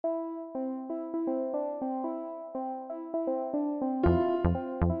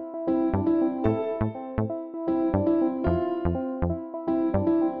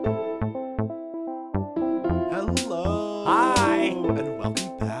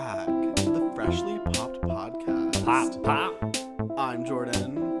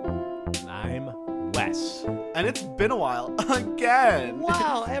And it's been a while again.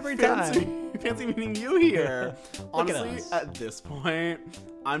 Wow, every time. Fancy meeting you here. Look at Honestly, us. at this point,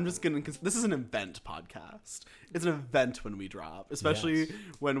 I'm just gonna. Cause this is an event podcast. It's an event when we drop, especially Yes.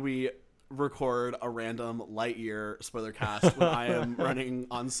 when we record a random Lightyear spoiler cast when I am running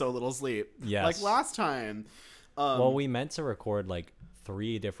on so little sleep. Yes. Like last time. Well, we meant to record like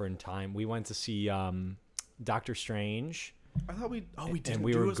 3 different times. We went to see Doctor Strange. I thought we didn't. And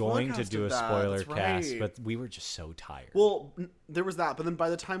we do were a spoiler going to cast do of a that. spoiler That's cast, right. but we were just so tired. Well, there was that, but then by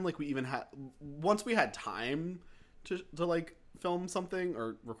the time like we even had, once we had time to like film something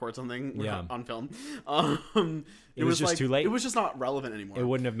or record something Yeah. on film, It was just like, too late. It was just not relevant anymore. It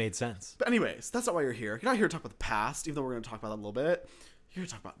wouldn't have made sense. But anyways, that's not why you're here. You're not here to talk about the past, even though we're going to talk about that a little bit. You're here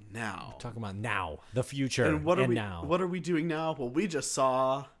to talk about now. Talking about now, the future, And what are we? now. What are we doing now? Well, we just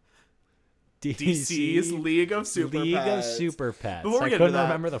saw DC's DC's League of Super League of Pets. Super Pets. Before we I get couldn't into that,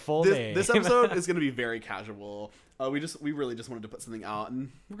 remember the full this, name. This episode is going to be very casual. We really just wanted to put something out,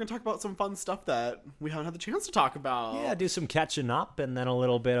 and we're going to talk about some fun stuff that we haven't had the chance to talk about. Yeah, do some catching up, and then a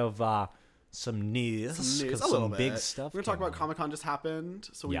little bit of some news. News, 'cause a little some big bit. stuff. We're going to talk came about out. Comic-Con just happened,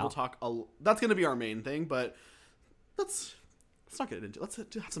 so we Yeah. will talk. That's going to be our main thing, but let's not get into. Let's have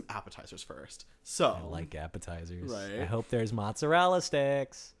some appetizers first. So I like appetizers. Right. I hope there's mozzarella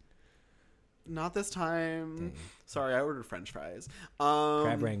sticks. not this time. Dang. Sorry, I ordered French fries.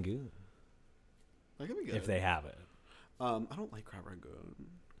 Crab rangoon, That could be good. if they have it. I don't like crab rangoon.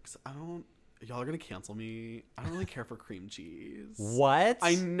 'Cause I don't. Y'all are gonna cancel me. I don't really care for cream cheese. What?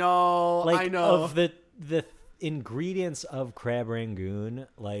 I know. Like, I know. of the ingredients of crab rangoon,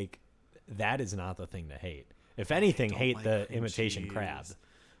 like, that is not the thing to hate. If anything, don't hate like the cream imitation cheese. crab.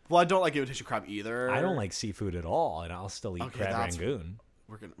 Well, I don't like imitation crab either. I don't like seafood at all, and I'll still eat Okay, crab that's- rangoon.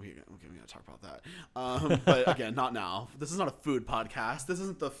 We're gonna talk about that. But again, not now. This is not a food podcast. This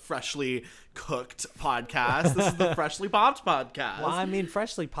isn't the freshly cooked podcast. This is the freshly popped podcast. Well, I mean,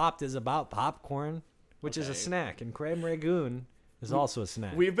 freshly popped is about popcorn, which is a Okay. snack, and crab rangoon is also a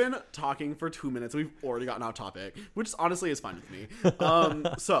snack. We've been talking for 2 minutes. We've already gotten off topic, which honestly is fine with me.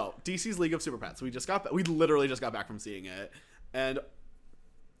 So DC's League of Super Pets. We literally just got back from seeing it, and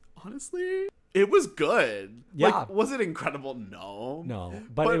honestly, it was good. Yeah. Like, was it incredible? No. No,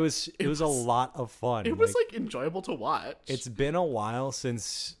 but it was a lot of fun. It was like enjoyable to watch. It's been a while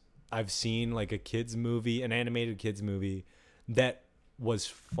since I've seen like a kids movie, an animated kids movie that was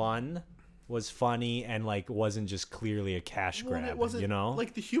fun, was funny, and like wasn't just clearly a cash Well, and grab. it wasn't You know?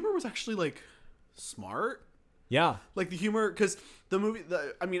 like the humor was actually like smart. Yeah. Like the humor, because the movie,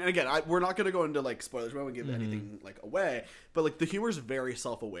 I mean, and again, we're not going to go into like spoilers. We don't want to give anything like away, but like the humor is very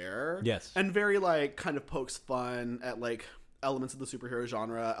self-aware. Yes. And very like kind of pokes fun at like elements of the superhero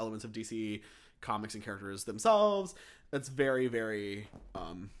genre, elements of DC comics and characters themselves. It's very, very,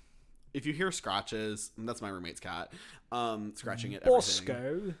 if you hear scratches, and that's my roommate's cat, scratching at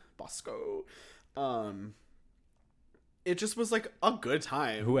everything. Bosco. It just was like a good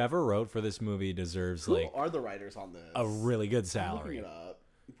time. Whoever wrote for this movie deserves Who like are the writers on this? a really good I'm salary. looking it up.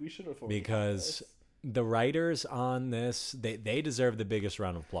 We should have Because the writers on this, they deserve the biggest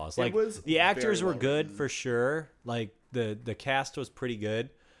round of applause. Like, was the actors very were well good written. for sure. Like the cast was pretty good.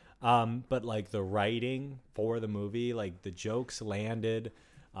 But like the writing for the movie, like the jokes landed,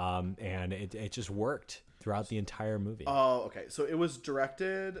 and it just worked throughout the entire movie. Oh, okay. So it was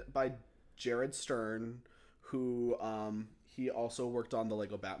directed by Jared Stern, who he also worked on the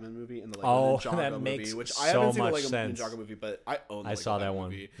Lego Batman movie and the Lego Oh, Ninjago that movie, makes which so I haven't seen the much Lego sense. Ninjago movie, but I own the I Lego saw that Batman one.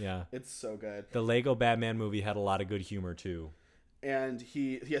 movie. Yeah. It's so good. The Lego Batman movie had a lot of good humor too. And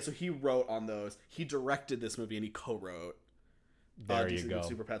so he wrote on those. He directed this movie and he co-wrote There you DC go.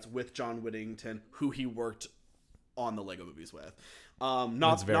 Super Pets with John Whittington, who he worked on the Lego movies with. That's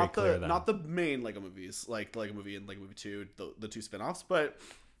Not very clear, the then. not the main Lego movies, like the Lego movie and Lego movie 2, the 2 spin-offs, but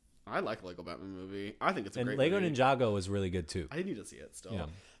I like the Lego Batman movie. I think it's a And great Lego movie. Ninjago was really good too. I need to see it still. Yeah.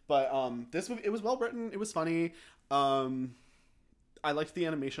 But this movie, it was well written, it was funny. I liked the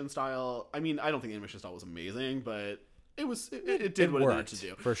animation style. I mean, I don't think the animation style was amazing, but it did what it needed worked, to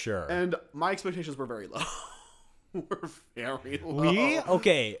do. for sure. And my expectations were very low. Were very low.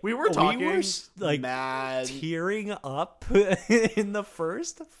 We were talking like mad. tearing up in the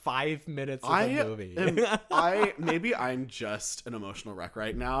first 5 minutes of the movie. Maybe I'm just an emotional wreck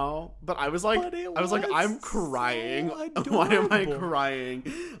right now, but I was like, But it I'm was crying. so Why am I adorable. crying?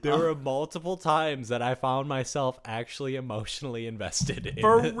 There were multiple times that I found myself actually emotionally invested in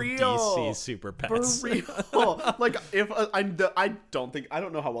For real. DC Super Pets. For real. Like if I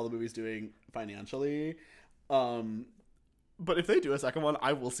don't know how well the movie's doing financially. But if they do a second one,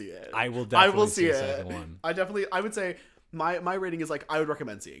 I will see it. I will definitely see see a it. second one. I would say my rating is like I would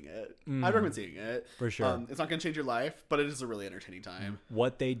recommend seeing it. I'd recommend seeing it For sure. It's not going to change your life, but it is a really entertaining time.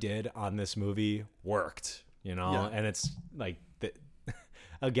 What they did on this movie worked, you know, Yeah. and it's like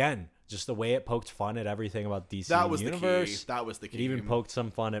again, just the way it poked fun at everything about DC That was universe. the key. That was the It key. even poked some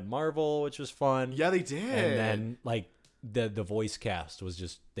fun at Marvel, which was fun. Yeah, they did. And then like the voice cast was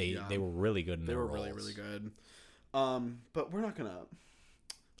just they were really good in they their were really roles. really good. But we're not gonna.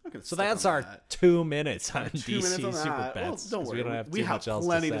 So that's our 2 minutes on 2 DC minutes on Super that. Well, Pets. don't 'cause worry. We don't have we too have much else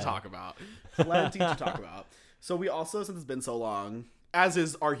plenty to, to say. talk about. Plenty to talk about. So we also, since it's been so long, as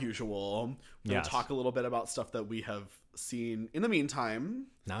is our usual, we'll Yes. talk a little bit about stuff that we have seen in the meantime.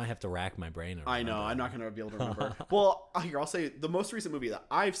 Now I have to rack my brain. And I know, remember. I'm not going to be able to remember. Well, here, I'll say the most recent movie that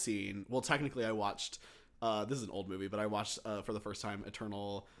I've seen, well, technically I watched, this is an old movie, but I watched for the first time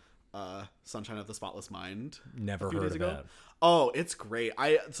Eternal Sunshine of the Spotless Mind. Never a few heard days of ago. that. Oh, it's great.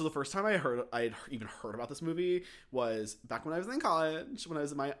 So the first time I'd even heard about this movie was back when I was in college, when I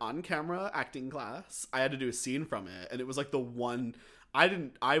was in my on-camera acting class. I had to do a scene from it, and it was like the one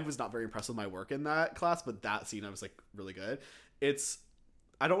I was not very impressed with my work in that class, but that scene I was like really good.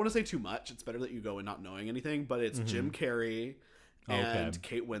 I don't want to say too much. It's better that you go in not knowing anything, but it's Jim Carrey and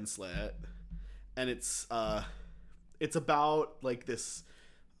Kate Winslet, and it's about like this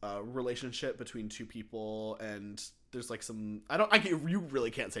relationship between two people, and there's like some you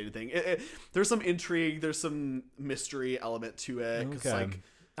really can't say anything. There's some intrigue, there's some mystery element to it, because like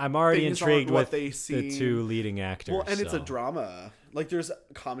I'm already things aren't intrigued what with they the seem. two leading actors. Well, and it's a so. drama. Like there's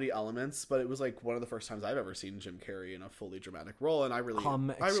comedy elements, but it was like one of the first times I've ever seen Jim Carrey in a fully dramatic role, and I really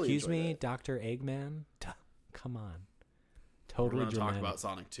Excuse me, enjoyed it. Dr. Eggman? Come on. We're Totally going to talk dramatic. about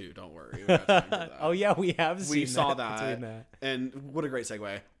Sonic 2, don't worry. We got time for that. Oh yeah, we have seen We saw between that, and what a great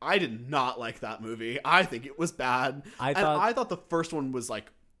segue. I did not like that movie. I think it was bad. I I thought the first one was like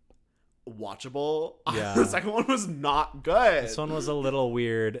watchable. Yeah. The second one was not good. This one was a little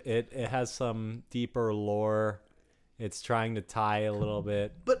weird. It has some deeper lore. It's trying to tie a little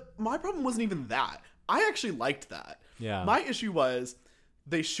bit. But my problem wasn't even that. I actually liked that. Yeah. My issue was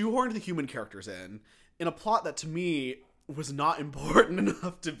they shoehorned the human characters in a plot that to me was not important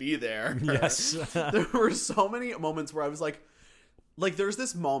enough to be there. Yes. There were so many moments where I was like there's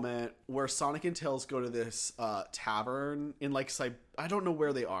this moment where Sonic and Tails go to this tavern in like I don't know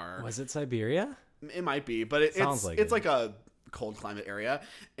where they are. Was it Siberia? It might be, but Sounds like it's it. like a cold climate area,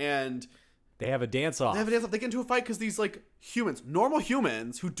 and They have a dance off. they get into a fight because these like normal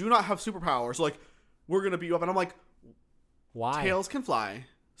humans who do not have superpowers, are like, we're gonna beat you up, and I'm like, Why? Tails can fly,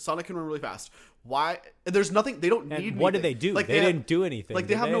 Sonic can run really fast. Why? There's nothing. They don't And need. what anything. did they do? Like they didn't do anything. Like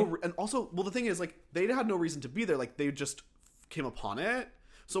they did have no. And also, well, the thing is, like they had no reason to be there. Like they just came upon it.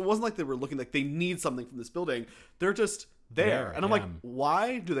 So it wasn't like they were looking like they need something from this building. They're just there. And I'm like,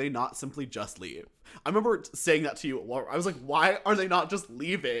 why do they not simply just leave? I remember saying that to you. I was like, why are they not just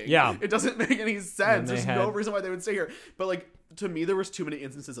leaving? Yeah. It doesn't make any sense. they There's had- no reason why they would stay here. But like to me, there was too many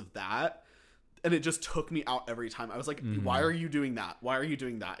instances of that. And it just took me out every time. I was like, why are you doing that? Why are you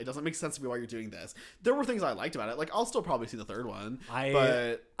doing that? It doesn't make sense to me why you're doing this. There were things I liked about it. Like, I'll still probably see the third one.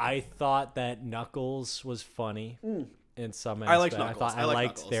 But I thought that Knuckles was funny in some aspect. I liked Knuckles. I I like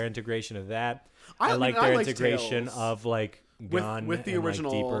liked Knuckles. their integration of that. I I liked mean, I their liked integration Tails. of like Gun with the and,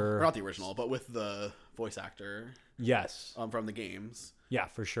 original, like, deeper. or not the original, but with the voice actor Yes. from the games. Yeah,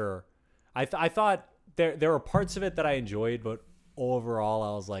 for sure. I thought there were parts of it that I enjoyed, but overall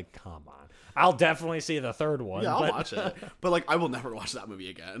I was like, come on. I'll definitely see the third one. Yeah, I'll but, watch it. But like, I will never watch that movie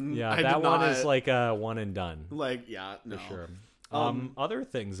again. Yeah, I that did one not, is like a one and done. like, yeah, no. For sure. Other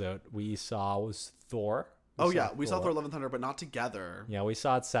things that we saw was Thor. We saw Thor: Love and Thunder, but not together. Yeah, we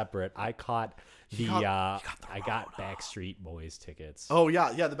saw it separate. I caught the got I got Backstreet Boys tickets. Oh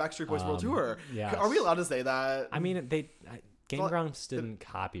yeah, the Backstreet Boys World Tour. yes. Are we allowed to say that? I mean, Game Grumps didn't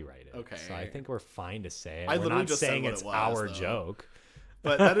copyright it. Okay. So I think we're fine to say it. I We're literally not just said saying what it's it was, our though. joke.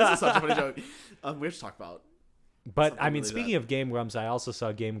 But that is such a funny joke. We have to talk about. But Something I mean, really speaking of Game Grumps, I also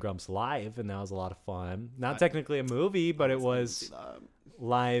saw Game Grumps live, and that was a lot of fun. Not technically a movie, but it was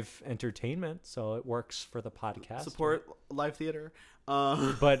live entertainment, so it works for the podcast. Support live theater.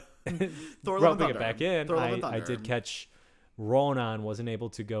 But Thor: Love and roping it Thunder. back in, Thor: Love and I Thunder. did catch Ronan wasn't able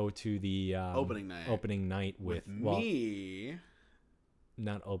to go to the Opening night. Opening night with me.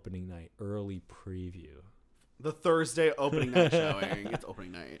 not opening night, early preview. The Thursday opening night showing. It's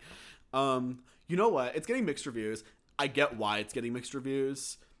opening night. You know what? It's getting mixed reviews. I get why it's getting mixed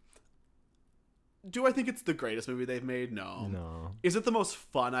reviews. Do I think it's the greatest movie they've made? No. No. Is it the most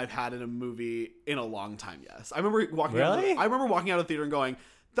fun I've had in a movie in a long time? Yes. I remember walking Really? I remember walking out of the theater and going,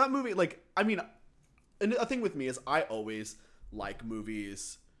 that movie, like, I mean, and a thing with me is I always like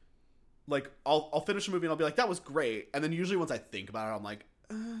movies like I'll finish a movie and I'll be like, that was great, and then usually once I think about it, I'm like,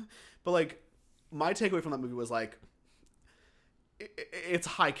 but like my takeaway from that movie was like, it's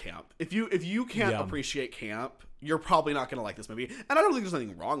high camp. If you can't appreciate camp, you're probably not gonna like this movie. And I don't think there's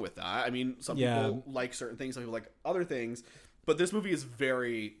anything wrong with that. I mean, some people like certain things, some people like other things, but this movie is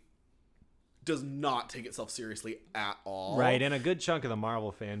does not take itself seriously at all. Right, and a good chunk of the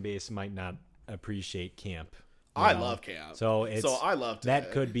Marvel fan base might not appreciate camp. I love camp. So I loved that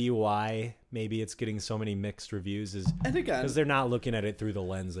it. could be why maybe it's getting so many mixed reviews and again, because they're not looking at it through the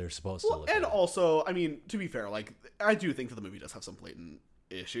lens they're supposed to look at. And also, I mean, to be fair, like I do think that the movie does have some blatant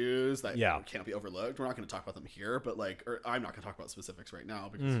issues that can't be overlooked. We're not going to talk about them here, but like, or I'm not going to talk about specifics right now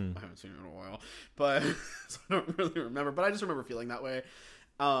because I haven't seen it in a while. But so I don't really remember. But I just remember feeling that way.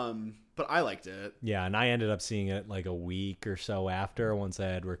 But I liked it. Yeah, and I ended up seeing it like a week or so after once I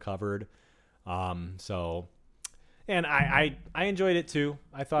had recovered. And I enjoyed it too.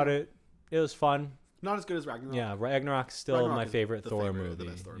 I thought it was fun. Not as good as Ragnarok. Yeah, Ragnarok's still my favorite Thor movie. The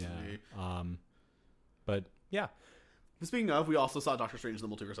best Thor movie. But yeah. Speaking of, we also saw Doctor Strange in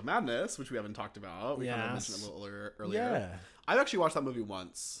the Multiverse of Madness, which we haven't talked about. We kind of mentioned it a little earlier. Yeah. I've actually watched that movie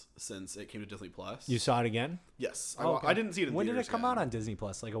once since it came to Disney Plus. You saw it again? Yes. Okay. I didn't see it in When did theaters it come yet. out on Disney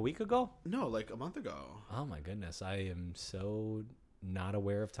Plus? Like a week ago? No, like a month ago. Oh my goodness. I am so not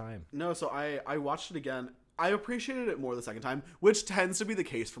aware of time. No, so I watched it again. I appreciated it more the second time, which tends to be the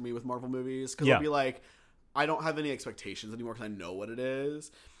case for me with Marvel movies. Because I'll be like, I don't have any expectations anymore because I know what it is.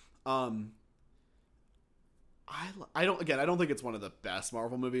 I don't think it's one of the best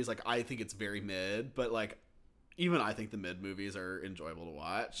Marvel movies. Like, I think it's very mid, but like, even I think the mid movies are enjoyable to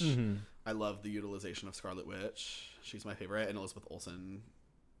watch. Mm-hmm. I love the utilization of Scarlet Witch. She's my favorite, and Elizabeth Olsen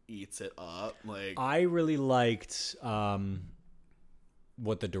eats it up. Like, I really liked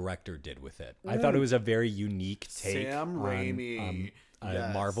what the director did with it. I thought it was a very unique take Sam Raimi. on a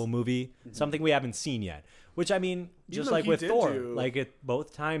Yes. Marvel movie, something we haven't seen yet. Which, I mean, just though like he with did Thor, do- like it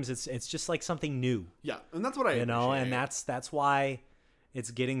both times, it's just like something new, yeah, and that's what I you know, appreciate. and that's why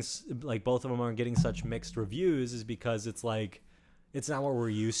it's getting like both of them are getting such mixed reviews, is because it's like it's not what we're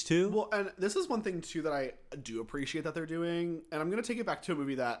used to. Well, and this is one thing too that I do appreciate that they're doing, and I'm gonna take it back to a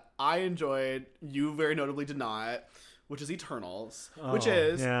movie that I enjoyed. You very notably did not, which is Eternals, which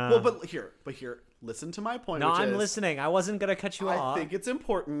is yeah. well, but here, listen to my point. No, which I'm is, listening. I wasn't gonna cut you off. I think it's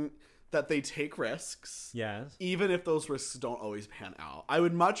important that they take risks, Yes. even if those risks don't always pan out. I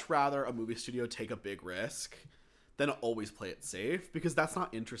would much rather a movie studio take a big risk than always play it safe, because that's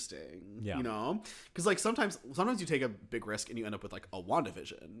not interesting. Yeah. You know? Because like sometimes you take a big risk and you end up with like a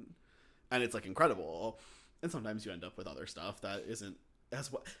WandaVision, and it's like incredible. And sometimes you end up with other stuff that isn't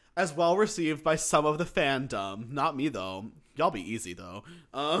as well received by some of the fandom. Not me though. Y'all be easy though.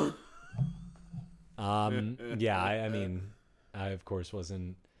 Yeah. I mean, I of course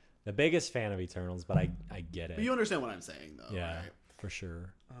wasn't the biggest fan of Eternals, but I get it. But you understand what I'm saying though, Yeah, right? for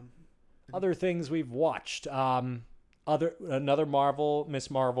sure. Other things we've watched. Another Marvel,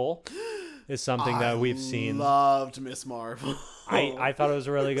 Miss Marvel, is something that we've seen. Loved Miss Marvel. I thought it was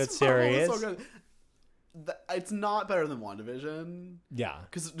a really good Miss Marvel was series. so good. It's not better than WandaVision, Yeah.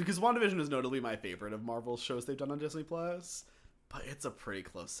 because WandaVision is notably my favorite of Marvel's shows they've done on Disney Plus, but it's a pretty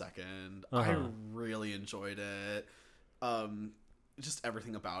close second. I really enjoyed it. Just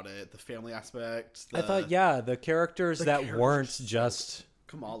everything about it, the family aspect. I thought, the characters that weren't just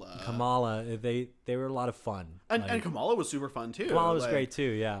Kamala, they were a lot of fun. and Kamala was super fun too. Kamala was Like, great too.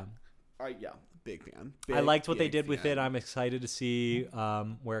 Yeah. Big fan. I liked what they Big did with fan. it. I'm excited to see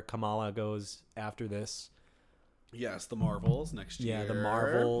where Kamala goes after this. Yes, the Marvels next year. Yeah, the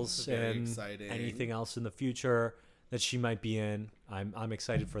Marvels Very and exciting. anything else in the future that she might be in. I'm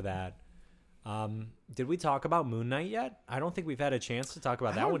excited for that. Did we talk about Moon Knight yet? I don't think we've had a chance to talk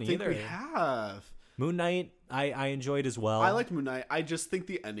about I that don't one think either. we have. Moon Knight, I enjoyed as well. I liked Moon Knight. I just think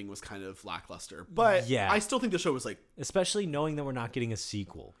the ending was kind of lackluster. But Yeah. I still think the show was like, especially knowing that we're not getting a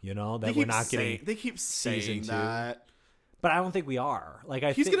sequel. You know that they we're keep not saying, getting. they keep saying season 2. that. But I don't think we are. Like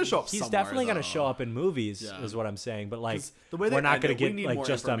He's think gonna show up He's somewhere, definitely going to though. show up in movies, Yeah. is what I'm saying. But like, 'Cause the way they we're not end going it, to we get need like more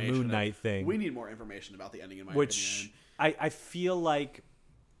just a information Moon Knight thing. We need more information about the ending, in my Which opinion. I feel like,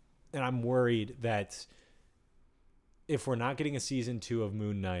 and I'm worried that if we're not getting a season 2 of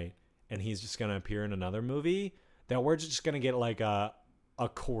Moon Knight and he's just going to appear in another movie, that we're just going to get like a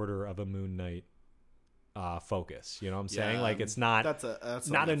quarter of a Moon Knight focus. You know what I'm saying? Like it's not that's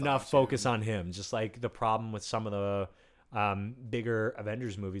not enough focus on him. Just like the problem with some of the bigger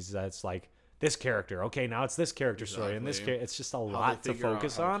Avengers movies is that it's like this character. Okay, now it's this character story, and this Exactly. it's just a lot to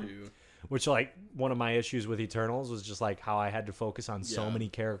focus on. Which, like, one of my issues with Eternals was just like how I had to focus on so Yeah. many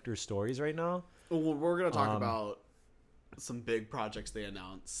character stories right now. Well, we're gonna talk about some big projects they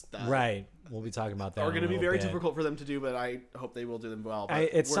announced that Right. We'll be talking about that. are going to be very difficult for them to do, but I hope they will do them well. But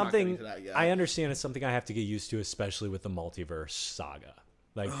It's we're not something getting to that yet. I understand. It's something I have to get used to, especially with the multiverse saga.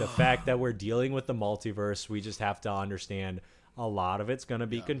 Like the fact that we're dealing with the multiverse, we just have to understand a lot of it's going to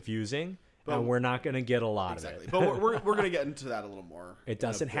be confusing, and we're not going to get a lot of it. But we're going to get into that a little more. It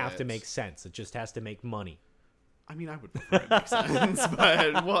doesn't have to make sense. It just has to make money. I mean, I would prefer it make sense,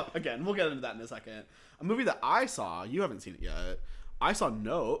 but well, again, we'll get into that in a second. A movie that I saw, you haven't seen it yet. I saw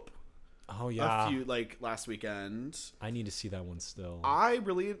Nope. Oh yeah, last weekend. I need to see that one still. I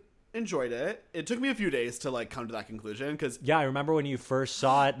really enjoyed it. It took me a few days to come to that conclusion because I remember when you first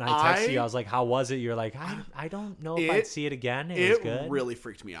saw it and I texted you. I was like, "How was it?" You're like, "I don't know if I'd see it again." It was good. Really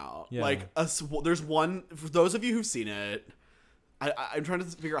freaked me out. Yeah. There's one for those of you who've seen it. I'm trying to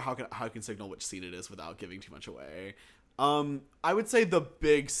figure out how I can signal which scene it is without giving too much away. I would say the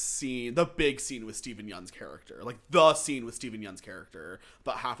big scene with Steven Yeun's character, the scene with Steven Yeun's character,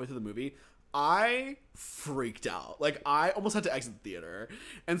 about halfway through the movie, I freaked out. I almost had to exit the theater,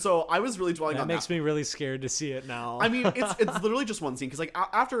 and so I was really dwelling on that. That makes me really scared to see it now. I mean, it's literally just one scene because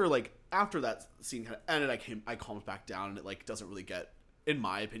after that scene kind of ended, I calmed back down, and it doesn't really get, in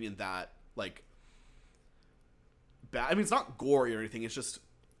my opinion, that bad. I mean, it's not gory or anything. It's just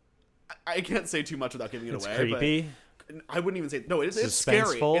I can't say too much without giving it away. Creepy. But I wouldn't even say no. It's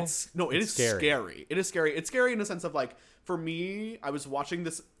scary. It is scary. It is scary. It's scary in the sense of for me, I was watching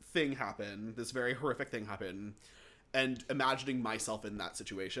this thing happen, this very horrific thing happen, and imagining myself in that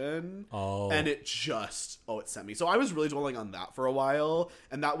situation. And it sent me. So I was really dwelling on that for a while,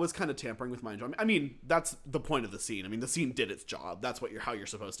 and that was kind of tampering with my enjoyment. I mean, that's the point of the scene. I mean, the scene did its job. That's how you're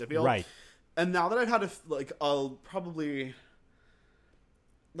supposed to feel, right? And now that I've had I'll probably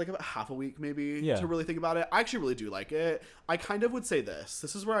about half a week maybe to really think about it. I actually really do like it. I kind of would say this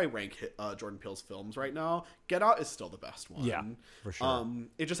is where I rank Jordan Peele's films right now. Get Out is still the best one. Yeah, for sure.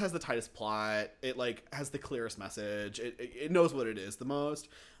 It just has the tightest plot. It has the clearest message. It knows what it is the most.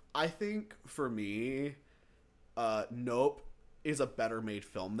 I think for me, Nope is a better made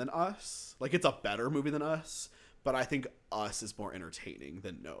film than Us. It's a better movie than Us, but I think Us is more entertaining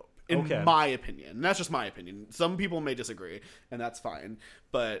than Nope. In my opinion. And that's just my opinion. Some people may disagree, and that's fine.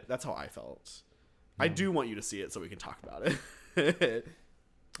 But that's how I felt. I do want you to see it so we can talk about it.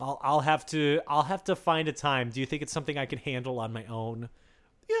 I'll have to find a time. Do you think it's something I can handle on my own?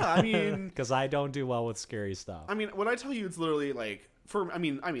 Yeah, I mean, because I don't do well with scary stuff. I mean, when I tell you, it's literally I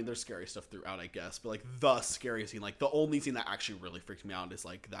mean, there's scary stuff throughout, I guess, but the scary scene, the only scene that actually really freaked me out is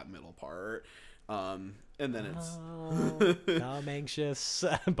that middle part. And then it's now I'm anxious,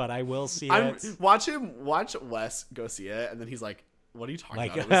 but I will see it. Watch Wes go see it, and then he's like, "What are you talking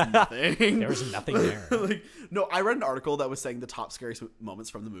about? It was nothing. There was nothing there." No, I read an article that was saying the top scariest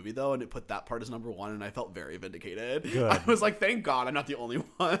moments from the movie, though, and it put that part as number one, and I felt very vindicated. Good. I was like, "Thank God, I'm not the only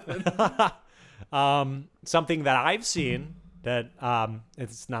one." Something that I've seen that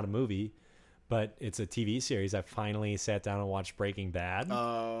it's not a movie, but it's a TV series. I finally sat down and watched Breaking Bad.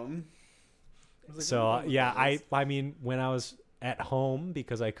 So I mean, when I was at home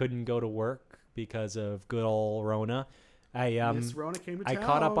because I couldn't go to work because of good old Rona, Miss Rona came to town. I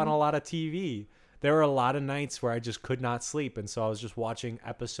caught up on a lot of TV. There were a lot of nights where I just could not sleep, and so I was just watching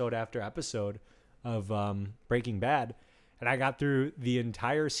episode after episode of Breaking Bad, and I got through the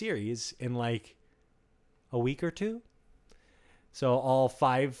entire series in a week or two. So all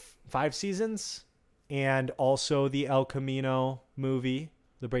five seasons, and also the El Camino movie.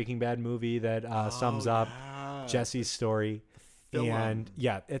 The Breaking Bad movie that sums up Jesse's story. And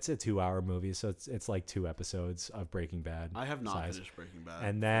it's a 2-hour movie, so it's 2 episodes of Breaking Bad. I have not finished Breaking Bad.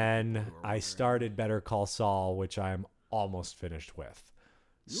 And then I started Better Call Saul, which I'm almost finished with.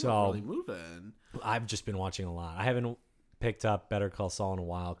 You're really moving. I've just been watching a lot. I haven't picked up Better Call Saul in a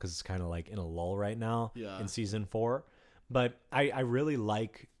while because it's kind of in a lull right now in season 4. But I really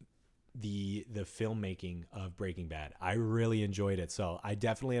like the filmmaking of Breaking Bad. I really enjoyed it. So I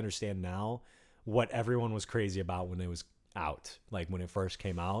definitely understand now what everyone was crazy about when it was out, when it first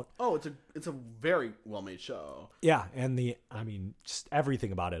came out. Oh, it's a very well-made show. Yeah, and just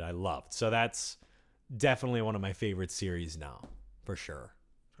everything about it I loved. So that's definitely one of my favorite series now, for sure.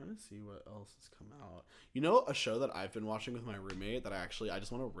 I'm trying to see what else has come out. You know, a show that I've been watching with my roommate that I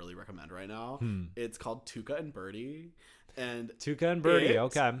just want to really recommend right now. It's called Tuca and Birdie. And Tuca and Birdie,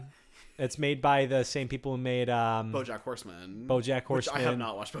 okay. It's made by the same people who made BoJack Horseman. Which I have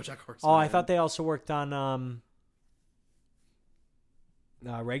not watched BoJack Horseman. Oh, I thought they also worked on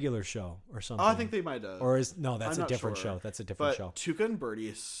a regular show or something. Oh, I think they might have. Or that's a different show. That's a different show. Tuca and Birdie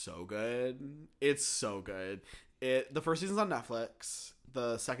is so good. It's so good. The first season's on Netflix.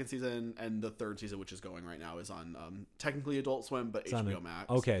 The second season and the third season, which is going right now, is on technically Adult Swim, but HBO Max.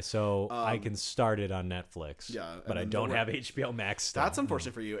 Okay, so I can start it on Netflix. Yeah, but I don't have HBO Max still. That's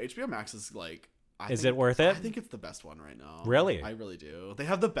unfortunate for you. HBO Max is like... Is it worth it? I think it's the best one right now. Really? I really do. They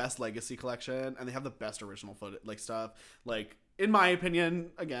have the best legacy collection, and they have the best original stuff. Like, in my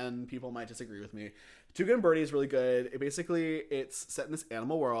opinion, again, people might disagree with me. Too Good and Birdie is really good. It's set in this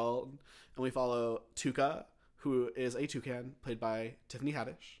animal world, and we follow Tuca, who is a toucan played by Tiffany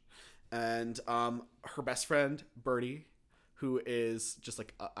Haddish, and her best friend Birdie, who is just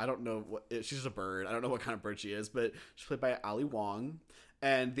like I don't know what she's just a bird. I don't know what kind of bird she is, but she's played by Ali Wong.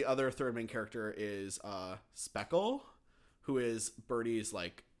 And the other third main character is Speckle, who is Birdie's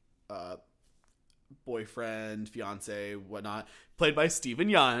like boyfriend, fiance, whatnot, played by Steven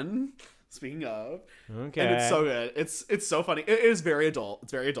Yeun. Speaking of, okay, and it's so good. It's so funny. It is very adult.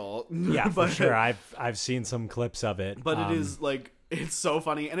 It's very adult. Yeah, for sure. I've seen some clips of it, but it is like it's so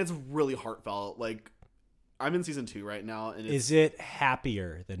funny and it's really heartfelt. Like I'm in season 2 right now, and is it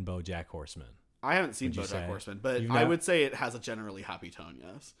happier than BoJack Horseman? I haven't seen BoJack Horseman, but I would say it has a generally happy tone.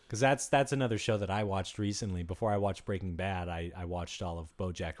 Yes, because that's another show that I watched recently. Before I watched Breaking Bad, I watched all of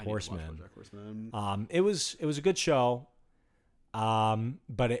BoJack Horseman. It was a good show.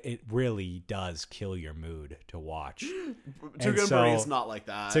 But it really does kill your mood to watch. Too Good and Birdie is not like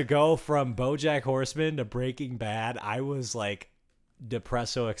that. To go from BoJack Horseman to Breaking Bad, I was like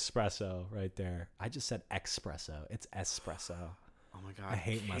depresso espresso right there. I just said espresso. It's espresso. Oh my god! I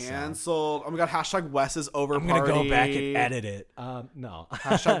hate myself. Canceled. Oh my god! Hashtag Wes is over. I'm gonna go back and edit it. No.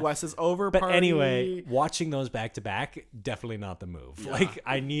 Hashtag Wes is over. But party. Anyway, watching those back to back, definitely not the move. Yeah. Like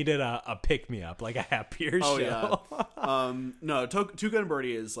I needed a pick me up, like a happier show. Yeah. No, Too Good and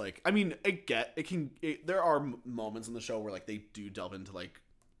Birdie is like. I mean, there are moments in the show where like they do delve into like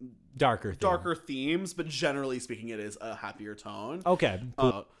darker themes, but generally speaking, it is a happier tone. Okay.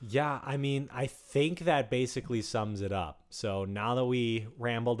 Yeah, I mean, I think that basically sums it up. So now that we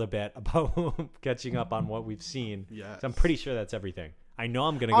rambled a bit about catching up on what we've seen, yes. I'm pretty sure that's everything. I know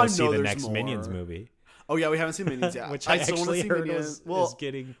I'm going to go see the next more. Minions movie. Oh, yeah, we haven't seen Minions yet. Which I actually heard is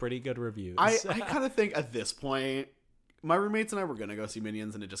getting pretty good reviews. I kind of think at this point, my roommates and I were going to go see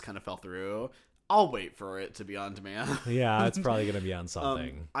Minions, and it just kind of fell through. I'll wait for it to be on demand. Yeah, it's probably going to be on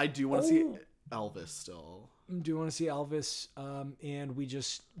something. I do want to see Elvis still. Do you want to see Elvis? And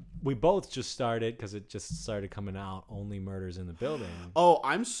we both just started, because it just started coming out, Only Murders in the Building. Oh,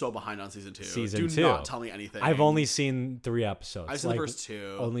 I'm so behind on season 2. Do not tell me anything. I've only seen 3 episodes. I've seen the first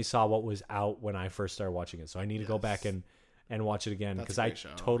 2. Only saw what was out when I first started watching it. So I need to go back and watch it again, because I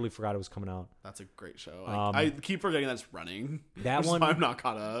totally forgot it was coming out. That's a great show. I keep forgetting that it's running. That one, I'm not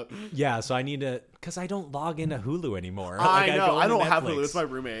caught up. Yeah, so I need to, because I don't log into Hulu anymore. I know. I don't have Hulu. It's my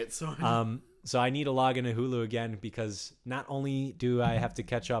roommate. So I need to log into Hulu again, because not only do I have to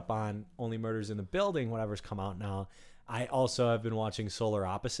catch up on Only Murders in the Building, whatever's come out now, I also have been watching Solar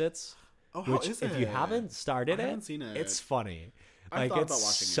Opposites. Oh, how is it? If you haven't started I haven't seen it. It's funny. I thought about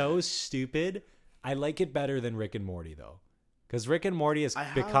watching so stupid. I like it better than Rick and Morty, though. Because Rick and Morty has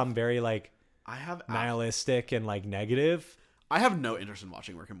become very nihilistic and like negative. I have no interest in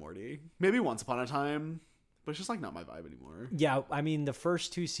watching Rick and Morty. Maybe once upon a time, but it's just like not my vibe anymore. Yeah, I mean the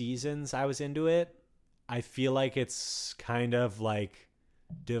first 2 seasons I was into it. I feel like it's kind of like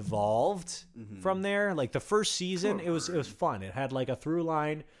devolved from there. Like the first season, it was fun. It had like a through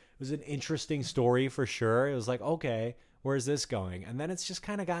line. It was an interesting story for sure. It was like, okay, where's this going? And then it's just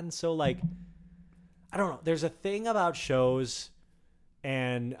kind of gotten so like, I don't know. There's a thing about shows,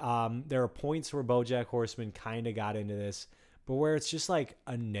 and there are points where BoJack Horseman kind of got into this, but where it's just like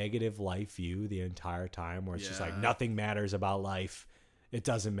a negative life view the entire time, where it's just like nothing matters about life. It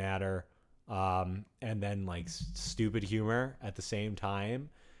doesn't matter. And then like stupid humor at the same time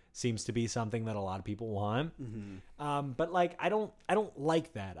seems to be something that a lot of people want. But like, I don't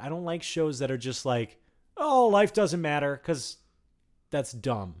like that. I don't like shows that are just like, oh, life doesn't matter, because that's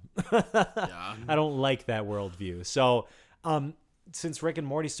dumb. I don't like that worldview. So, since Rick and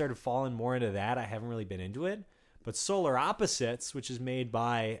Morty started falling more into that, I haven't really been into it. But Solar Opposites, which is made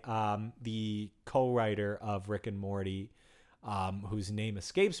by the co-writer of Rick and Morty, whose name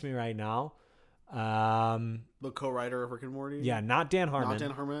escapes me right now. The co-writer of Rick and Morty? Yeah, not Dan Harmon. Not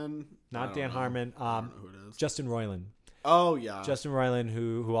Dan Harmon. Not Dan Harmon. I don't know who it is. Justin Roiland. Oh, yeah. Justin Roiland,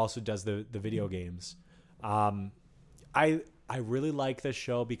 who also does the video games. I really like this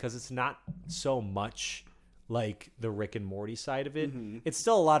show because it's not so much like the Rick and Morty side of it. It's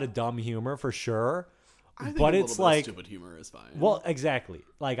still a lot of dumb humor for sure. But it's like stupid humor is fine. Well, exactly.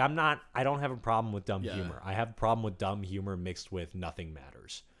 Like I don't have a problem with dumb humor. I have a problem with dumb humor mixed with nothing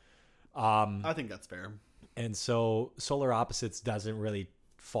matters. I think that's fair. And so Solar Opposites doesn't really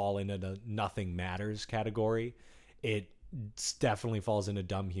fall into the nothing matters category. It definitely falls into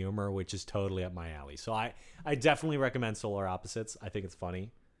dumb humor, which is totally up my alley. So I definitely recommend Solar Opposites. I think it's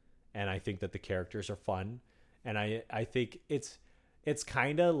funny, and I think that the characters are fun, and I think it's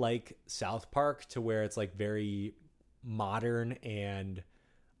kind of like South Park, to where it's like very modern and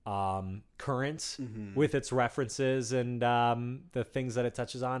current with its references and the things that it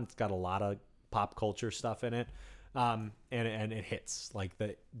touches on. It's got a lot of pop culture stuff in it, and it hits, like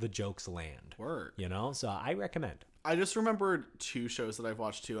the jokes land. Word. You know, so I recommend. I just remembered 2 shows that I've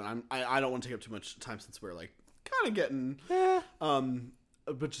watched too, and I don't want to take up too much time since we're like kind of getting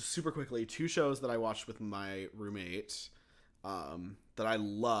but just super quickly, 2 shows that I watched with my roommate that I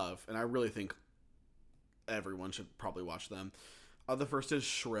love, and I really think everyone should probably watch them. The first is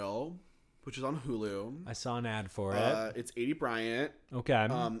Shrill, which is on Hulu. I saw an ad for it. It's Aidy Bryant. Okay.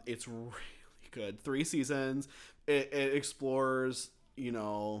 It's really good. 3 seasons. It explores, you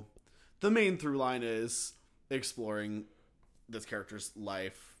know, the main through line is exploring this character's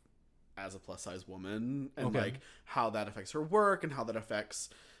life as a plus size woman, and like how that affects her work, and how that affects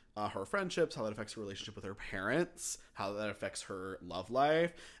her friendships, how that affects her relationship with her parents, how that affects her love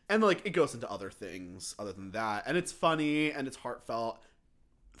life, and like it goes into other things other than that. And it's funny and it's heartfelt,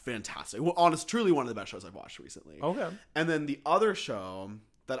 fantastic. Well, honest, truly one of the best shows I've watched recently. Okay. And then the other show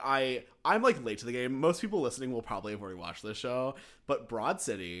that I'm like late to the game. Most people listening will probably have already watched this show, but Broad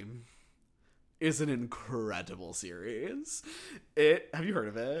City is an incredible series. Have you heard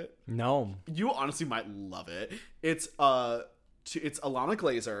of it? No. You honestly might love it. It's Alana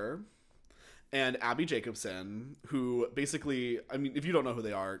Glazer and Abby Jacobson, who basically, I mean, if you don't know who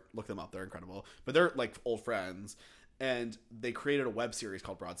they are, look them up. They're incredible. But they're like old friends. And they created a web series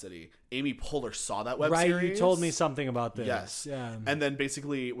called Broad City. Amy Poehler saw that web series. Right, you told me something about this. Yes. Yeah. And then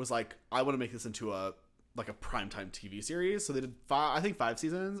basically was like, I want to make this into a primetime TV series. So they did 5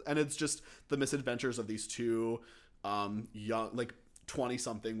 seasons, and it's just the misadventures of these 2 young, like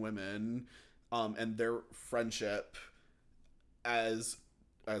 20-something women, and their friendship as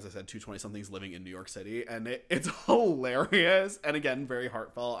I said, 2 20-somethings living in New York City, and it's hilarious, and again, very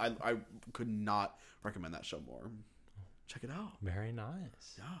heartfelt. I could not recommend that show more. Check it out. Very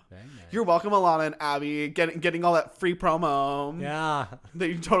nice. Yeah. Very nice. You're welcome, Alana and Abby, getting all that free promo. Yeah. That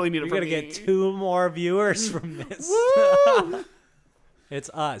you totally need. You're going to get 2 more viewers from this. Woo! It's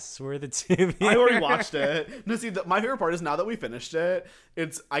us. We're the 2 viewers. I already watched it. No, see, my favorite part is now that we finished it,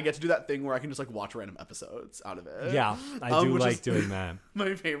 I get to do that thing where I can just like watch random episodes out of it. Yeah, I do like doing that.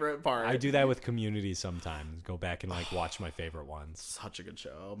 My favorite part. I do that with Community sometimes. Go back and like watch my favorite ones. Such a good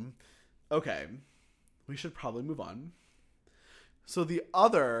show. Okay. We should probably move on. So the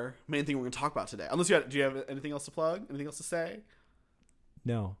other main thing we're going to talk about today, unless do you have anything else to plug? Anything else to say?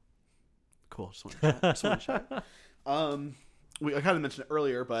 No. Cool. Just want to check. I kind of mentioned it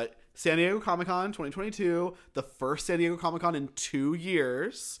earlier, but San Diego Comic-Con 2022, the first San Diego Comic-Con in 2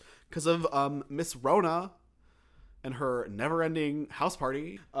 years because of Miss Rona and her never-ending house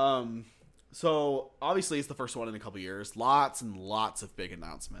party. So obviously it's the first one in a couple years. Lots and lots of big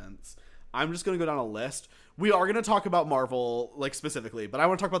announcements. I'm just going to go down a list. We are going to talk about Marvel, like, specifically, but I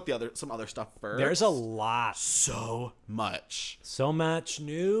want to talk about some other stuff first. There's a lot. So much. So much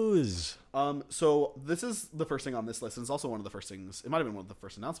news. So this is the first thing on this list, and it's also one of the first things. It might have been one of the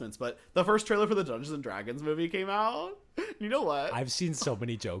first announcements, but the first trailer for the Dungeons and Dragons movie came out. You know what? I've seen so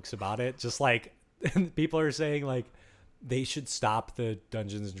many jokes about it. Just like people are saying, like, they should stop the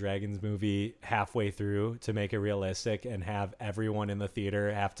Dungeons and Dragons movie halfway through to make it realistic and have everyone in the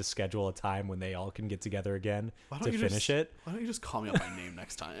theater have to schedule a time when they all can get together again to finish it. Why don't you just call me out by name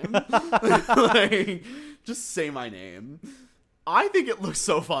next time? Like, just say my name. I think it looks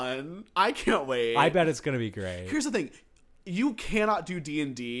so fun. I can't wait. I bet it's going to be great. Here's the thing. You cannot do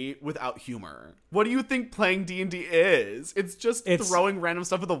D&D without humor. What do you think playing D&D is? It's just throwing random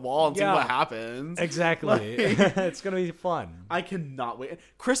stuff at the wall and seeing what happens. Exactly. Like, it's going to be fun. I cannot wait.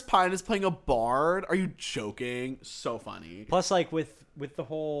 Chris Pine is playing a bard. Are you joking? So funny. Plus, like, with the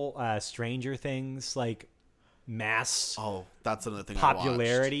whole Stranger Things, like, mass that's another thing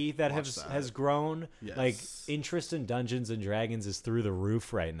popularity that has grown. Yes. Like, interest in Dungeons and Dragons is through the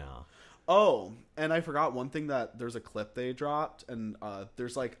roof right now. Oh, and I forgot one thing, that there's a clip they dropped, and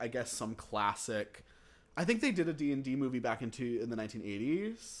there's like, I guess, some classic. I think they did a D&D movie back in the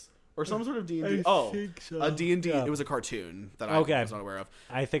 1980s or some sort of D&D. Think so. A D&D. Yeah. It was a cartoon that I was not aware of.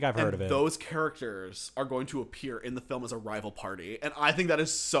 I think I've heard of it. Those characters are going to appear in the film as a rival party, and I think that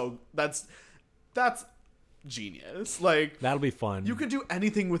is that's genius. Like, that'll be fun. You can do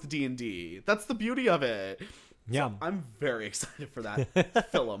anything with D&D. That's the beauty of it. Yeah, so I'm very excited for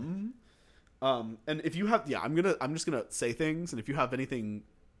that film. And if you have, I'm just gonna say things, and if you have anything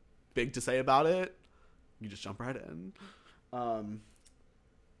big to say about it, you just jump right in. I don't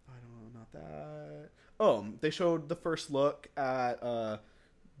know, not that. Oh, they showed the first look at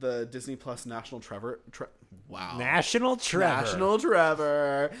the Disney Plus National Trevor. Wow, National Trevor. National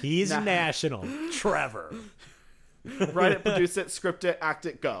Trevor. He's National Trevor. Write it, produce it, script it, act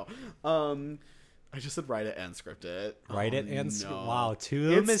it, go. I just said write it and script it. Write it and no. Wow,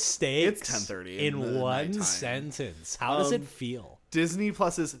 two mistakes. It's 10:30 in one sentence. How does it feel? Disney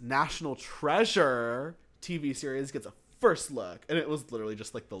Plus's National Treasure TV series gets a first look, and it was literally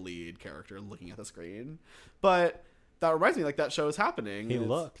just like the lead character looking at the screen. But that reminds me, like that show is happening. He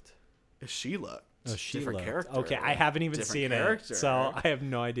looked. She looked. Oh, she different looked. character. Okay, I haven't even Different seen character. it, so I have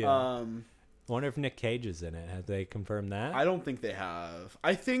no idea. I wonder if Nick Cage is in it. Have they confirmed that? I don't think they have.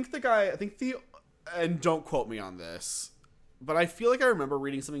 I think and don't quote me on this, but I feel like I remember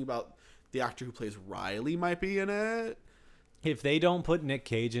reading something about the actor who plays Riley might be in it. If they don't put Nick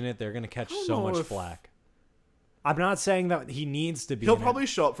Cage in it, they're going to catch so know much if- flack. I'm not saying that he needs to be He'll in probably it.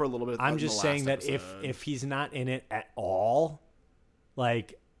 show up for a little bit. I'm in just the saying last that episode. if he's not in it at all,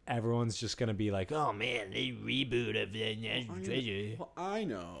 like everyone's just going to be like, "Oh man, they reboot of the National Treasure." Well, I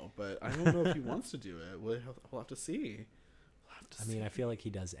know, but I don't know if he wants to do it. We'll have to see. I mean, I feel like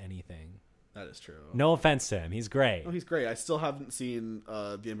he does anything. That is true. No offense to him, he's great. Oh, he's great. I still haven't seen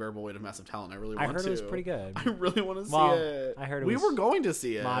The Unbearable Weight of Massive Talent. I really want to. I heard it was pretty good. I really want to see Well, it. I heard it we was were going to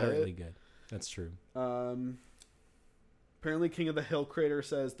see it. Moderately good. That's true. Apparently, King of the Hill creator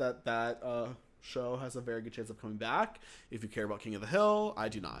says that show has a very good chance of coming back. If you care about King of the Hill, I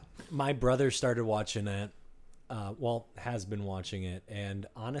do not. My brother started watching it. Has been watching it, and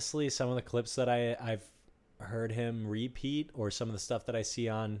honestly, some of the clips that I've heard him repeat, or some of the stuff that I see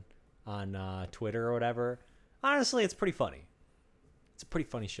on Twitter or whatever, honestly, it's pretty funny. It's a pretty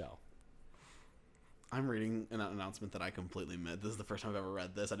funny show. I'm reading an announcement that I completely missed. This is the first time I've ever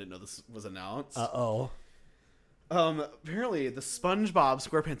read this. I didn't know this was announced. Apparently, the SpongeBob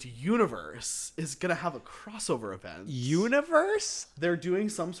SquarePants universe is gonna have a crossover event. Universe? They're doing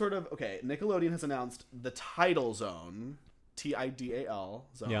some sort of Nickelodeon has announced the Tidal Zone, TIDAL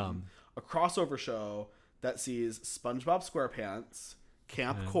Zone, Yum. a crossover show that sees SpongeBob SquarePants,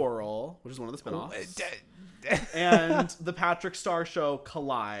 Camp Coral, which is one of the spinoffs, and the Patrick Star Show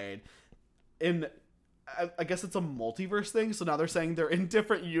collide. I guess it's a multiverse thing, so now they're saying they're in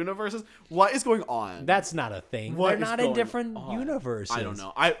different universes. What is going on? That's not a thing. What They're is not in going different on? universes. I don't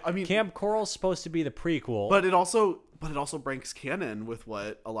know. I mean, Camp Coral's supposed to be the prequel, but it also breaks canon with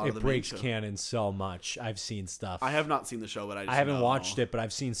what a lot of it the breaks main show. canon so much. I've seen stuff. I have not seen the show, but I haven't know. watched it, but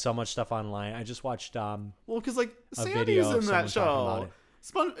I've seen so much stuff online. I just watched Well, because like Sandy's video of in that someone talking about show. it.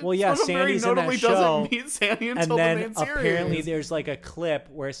 Well, SpongeBob yeah, very Sandy's in that notably show, doesn't meet Sandy until and the then main series. apparently there's like a clip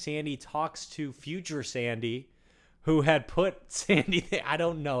where Sandy talks to future Sandy, who had put Sandy there. I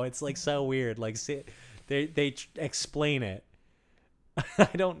don't know. It's like so weird. Like they explain it. I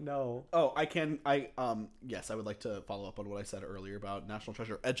don't know. Oh, yes, I would like to follow up on what I said earlier about National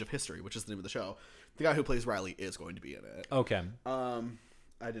Treasure: Edge of History, which is the name of the show. The guy who plays Riley is going to be in it. Okay.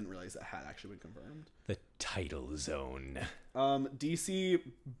 I didn't realize that had actually been confirmed. The Tidal Zone. DC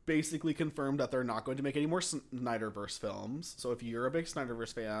basically confirmed that they're not going to make any more Snyderverse films. So if you're a big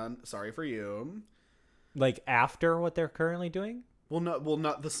Snyderverse fan, sorry for you. Like after what they're currently doing? Well,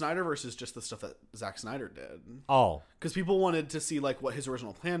 not the Snyderverse is just the stuff that Zack Snyder did. Oh, Because people wanted to see like what his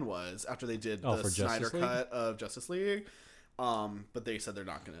original plan was after they did the for Snyder Justice League? cut of Justice League. But they said they're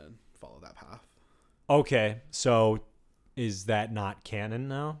not going to follow that path. okay. So is that not canon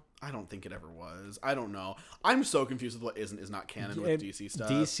now? I don't think it ever was. I don't know. I'm so confused with what is not canon with DC stuff.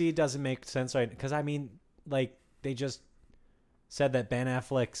 DC doesn't make sense, right? Because I mean, like they just said that Ben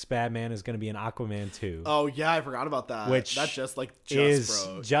Affleck's Batman is going to be in Aquaman 2. Oh yeah, I forgot about that. Which that just is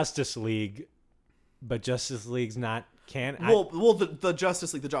broke. Justice League, but Justice League's not canon. Well, the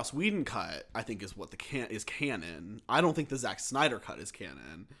Justice League, the Joss Whedon cut, I think is what is canon. I don't think the Zack Snyder cut is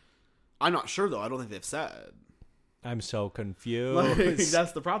canon. I'm not sure though. I don't think they've said. I'm so confused. Like,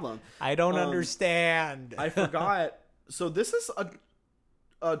 that's the problem. I don't understand. I forgot. So this is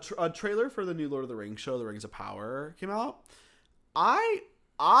a trailer for the new Lord of the Rings show, The Rings of Power, came out. I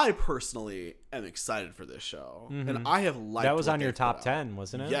personally am excited for this show, and I have liked that was what on your they've top put out. 10,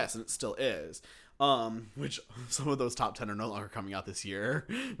 wasn't it? Yes, and it still is. Which some of those top 10 are no longer coming out this year,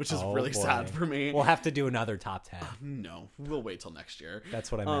 which is Oh, really boy. sad for me. We'll have to do another top 10. No, we'll wait till next year.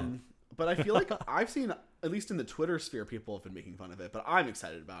 That's what I meant. But I feel like I've seen, at least in the Twitter sphere, people have been making fun of it. But I'm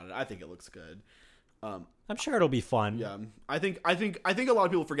excited about it. I think it looks good. I'm sure it'll be fun. Yeah, I think a lot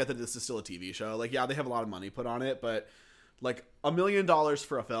of people forget that this is still a TV show. Like, yeah, they have a lot of money put on it, but like $1 million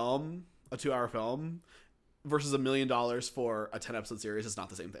for a film, a 2-hour film versus $1 million for a 10-episode series is not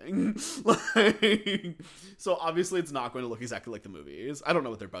the same thing. Like, so obviously it's not going to look exactly like the movies. I don't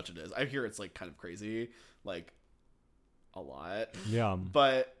know what their budget is. I hear it's like kind of crazy, like a lot. Yeah.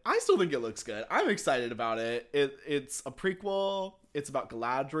 But I still think it looks good. I'm excited about it. It's a prequel. It's about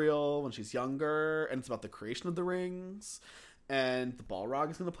Galadriel when she's younger, and it's about the creation of the rings. And the Balrog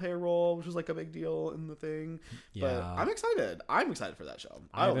is going to play a role, which is like a big deal in the thing. Yeah. But I'm excited. I'm excited for that show.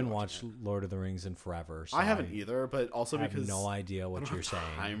 I haven't watched Lord of the Rings in forever. So I haven't either, but also I have because no idea I what don't you're have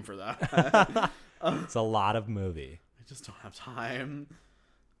saying. time for that. It's a lot of movie. I just don't have time.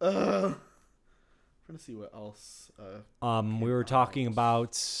 I'm trying to see what else. We were talking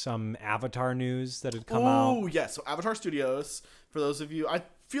about some Avatar news that had come Oh, out. yeah. So Avatar Studios, for those of you, I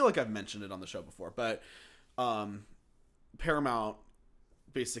feel like I've mentioned it on the show before, but Paramount,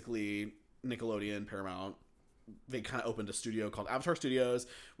 basically Nickelodeon, Paramount, they kind of opened a studio called Avatar Studios,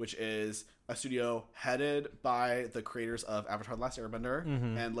 which is a studio headed by the creators of Avatar: The Last Airbender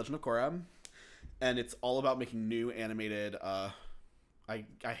and Legend of Korra. And it's all about making new animated, I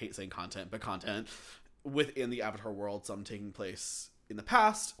hate saying content, but content within the Avatar world, some taking place in the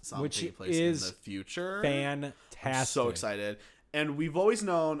past, some Which taking place is in the future. Fantastic. I'm so excited. And we've always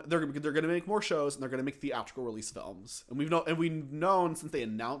known they're going to make more shows and they're going to make theatrical release films. And we've known since they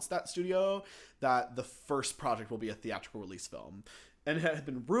announced that studio that the first project will be a theatrical release film. And it had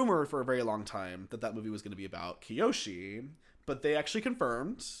been rumored for a very long time that that movie was going to be about Kyoshi, but they actually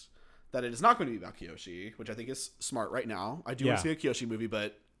confirmed that it is not going to be about Kyoshi, which I think is smart right now. I do want to see a Kyoshi movie,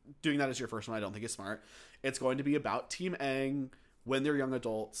 but doing that as your first one, I don't think is smart. It's going to be about Team Aang when they're young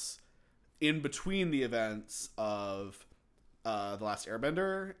adults in between the events of The Last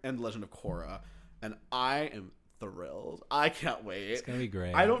Airbender and The Legend of Korra. And I am thrilled. I can't wait. It's going to be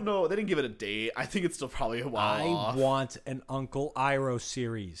great. I don't know. They didn't give it a date. I think it's still probably a while off. I want an Uncle Iroh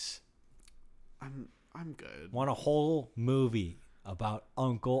series. I'm good. Want a whole movie about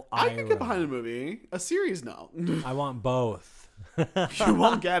Uncle Iroh. I can get behind a movie. A series, no. I want both. You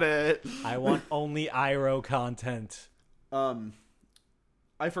won't get it. I want only Iroh content.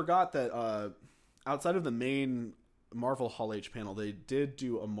 I forgot that outside of the main Marvel Hall H panel, they did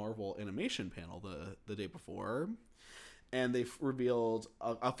do a Marvel animation panel the day before, and they revealed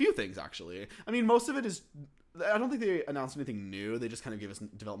a few things, actually. I mean, most of it is, I don't think they announced anything new. They just kind of gave us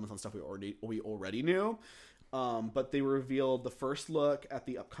developments on stuff we already knew. But they revealed the first look at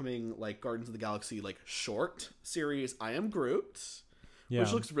the upcoming like Guardians of the Galaxy like short series I Am Groot,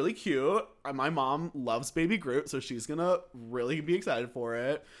 which looks really cute. My mom loves Baby Groot, so she's gonna really be excited for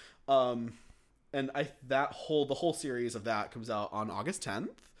it. And the whole series of that comes out on August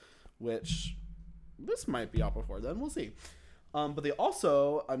 10th, which this might be out before then. We'll see. But they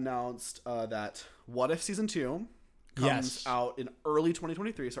also announced that What If Season 2 comes out in early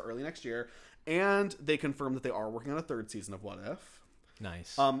 2023, so early next year. And they confirmed that they are working on a third season of What If.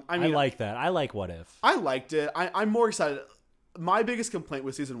 Nice. I mean, I like that. I like What If. I liked it. I'm more excited. My biggest complaint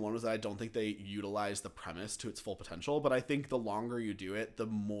with season 1 was that I don't think they utilized the premise to its full potential. But I think the longer you do it, the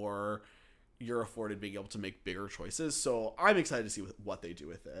more you're afforded being able to make bigger choices. So I'm excited to see what they do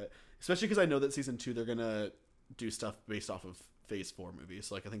with it. Especially because I know that season 2, they're going to do stuff based off of Phase 4 movies.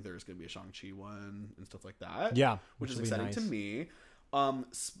 So like I think there's going to be a Shang-Chi one and stuff like that. Yeah. Which is exciting to me.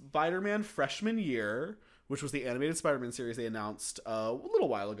 Spider-Man Freshman Year, which was the animated Spider-Man series they announced a little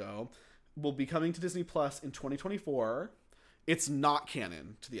while ago, will be coming to Disney Plus in 2024. It's not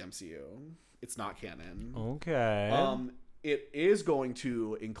canon to the MCU. It's not canon. Okay. It is going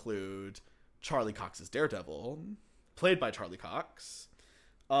to include Charlie Cox's Daredevil, played by Charlie Cox,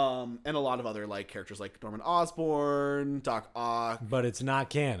 and a lot of other like characters like Norman Osborn, Doc Ock. But it's not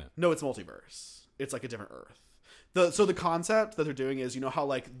canon. No, it's multiverse. It's like a different Earth. So the concept that they're doing is, you know how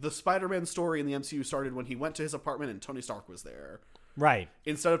like the Spider-Man story in the MCU started when he went to his apartment and Tony Stark was there. Right.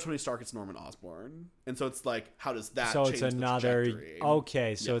 Instead of Tony Stark, it's Norman Osborn. And so it's like, how does that so change it's the another trajectory?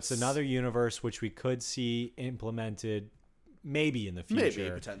 okay, so it's Yes. another universe which we could see implemented maybe in the future. Maybe,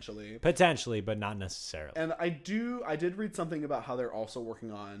 potentially. Potentially, but not necessarily. And I did read something about how they're also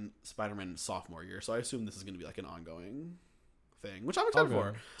working on Spider-Man sophomore year. So I assume this is going to be like an ongoing thing, which I'm excited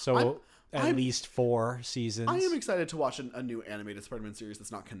for. So I'm- at least 4 seasons. I am excited to watch a new animated Spider-Man series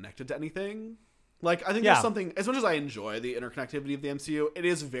that's not connected to anything. Like, I think Yeah. there's something, as much as I enjoy the interconnectivity of the MCU, it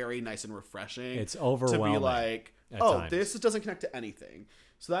is very nice and refreshing. It's to overwhelming be like, at oh, times. this doesn't connect to anything.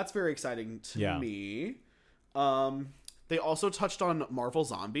 So that's very exciting to me. They also touched on Marvel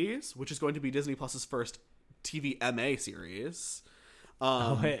Zombies, which is going to be Disney Plus's first TV MA series.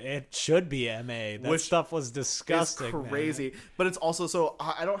 It should be MA. That Which stuff was disgusting. It's crazy. Man. But it's also, so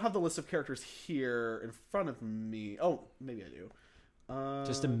I don't have the list of characters here in front of me. Oh, maybe I do.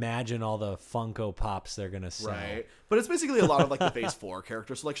 Just imagine all the Funko Pops they're gonna sell. Right. But it's basically a lot of like the Phase 4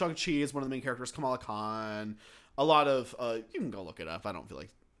 characters. So like Shang-Chi is one of the main characters, Kamala Khan. A lot of you can go look it up. I don't feel like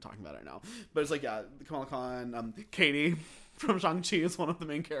talking about it now. But it's like, yeah, Kamala Khan, Katie from Shang-Chi is one of the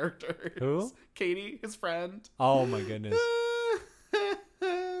main characters. Who? Katie, his friend. Oh my goodness.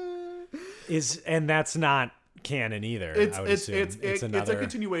 And that's not canon either. It's I would assume. it's another... a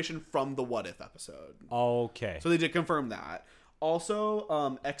continuation from the What If episode. Okay. So they did confirm that.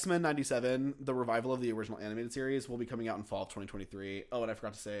 Also, X-Men 97, the revival of the original animated series, will be coming out in fall of 2023. Oh, and I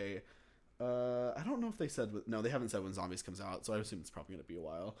forgot to say, I don't know if they said... No, they haven't said when Zombies comes out, so I assume it's probably going to be a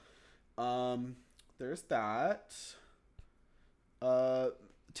while. There's that.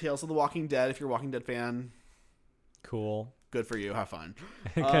 Tales of the Walking Dead, if you're a Walking Dead fan. Cool. Good for you. Have fun.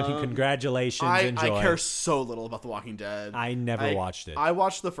 Congratulations. Enjoy. I care so little about The Walking Dead. I never watched it. I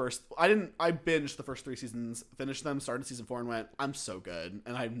watched the first... I binged the first 3 seasons, finished them, started season 4 and went, I'm so good.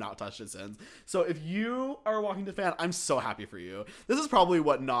 And I've not touched it since. So if you are a Walking Dead fan, I'm so happy for you. This is probably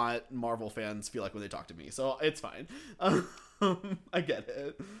what not Marvel fans feel like when they talk to me. So it's fine. I get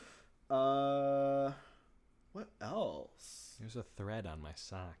it. What else? There's a thread on my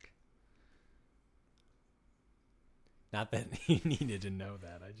sock. Not that he needed to know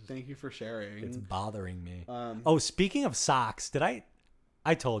that. Thank you for sharing. It's bothering me. Speaking of socks, I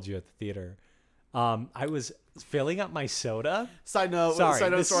told you at the theater. I was filling up my soda. Side note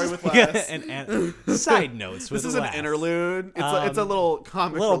story with Les. and side notes with This is Les. an interlude. It's a little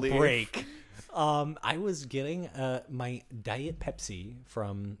comic relief. Break. I was getting my Diet Pepsi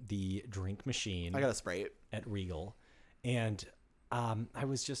from the drink machine. I got a Sprite at Regal, and I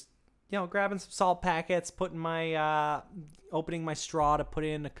was just grabbing some salt packets, putting my opening my straw to put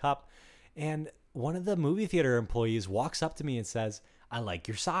it in a cup, and one of the movie theater employees walks up to me and says, "I like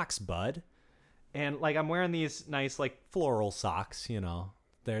your socks, bud." And like I'm wearing these nice like floral socks,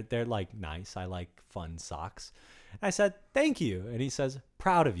 they're like nice. I like fun socks. I said, "Thank you." And he says,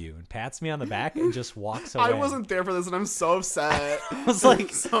 "Proud of you," and pats me on the back and just walks away. I wasn't there for this and I'm so upset. I was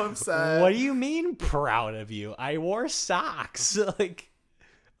like, so upset. What do you mean proud of you? I wore socks. Like,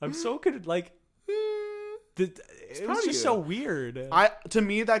 I'm so good. Like, it was just so weird. To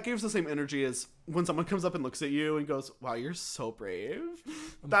me, that gives the same energy as when someone comes up and looks at you and goes, "Wow, you're so brave."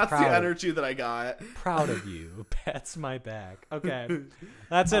 That's the energy that I got. Proud of you. Pats my back. Okay,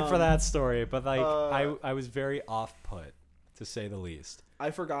 that's it for that story. But like, I was very off-put, to say the least. I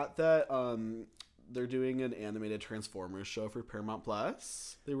forgot that they're doing an animated Transformers show for Paramount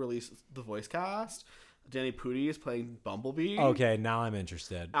Plus. They released the voice cast. Danny Pudi is playing Bumblebee. Okay, now I'm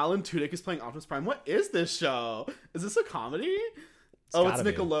interested. Alan Tudyk is playing Optimus Prime. What is this show? Is this a comedy? It's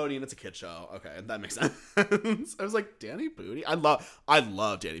Nickelodeon. It's a kid show. Okay, that makes sense. I was like, Danny Pudi? I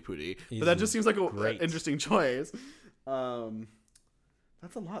love Danny Pudi. But that just seems like an interesting choice.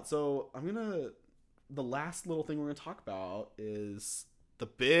 That's a lot. So the last little thing we're going to talk about is the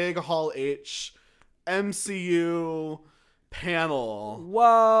big Hall H MCU panel.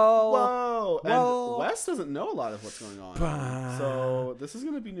 Whoa. And Wes doesn't know a lot of what's going on. So this is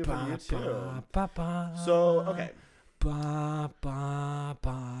going to be new for you too. So, okay.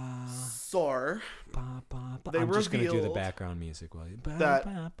 Soar. I'm just going to do the background music while you...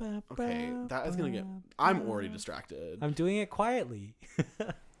 Okay, that is going to get... I'm already distracted. I'm doing it quietly.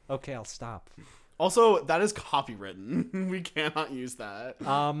 Okay, I'll stop. Also, that is copywritten. We cannot use that.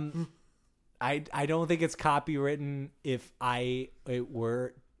 I don't think it's copywritten if it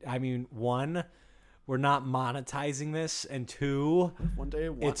were... I mean, one, we're not monetizing this, and two, one day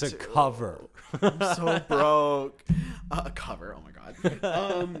it's a cover. I'm so broke. A cover. Oh my god.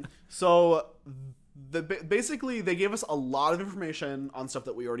 So basically they gave us a lot of information on stuff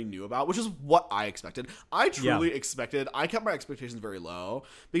that we already knew about, which is what I expected. I truly expected. I kept my expectations very low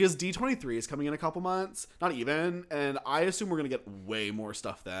because D23 is coming in a couple months, not even, and I assume we're gonna get way more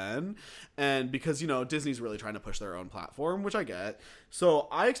stuff then. And because Disney's really trying to push their own platform, which I get, so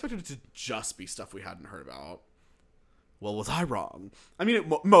I expected it to just be stuff we hadn't heard about. Well, was I wrong? I mean, it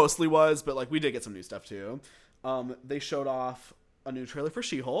mostly was, but like we did get some new stuff too. They showed off a new trailer for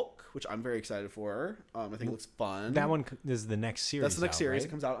She-Hulk, which I'm very excited for. I think it looks fun. That one is the next series. That's the next series. Right? It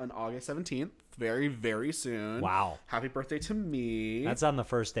comes out on August 17th. Very, very soon. Wow. Happy birthday to me. That's on the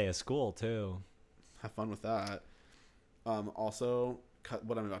first day of school, too. Have fun with that. Also, cut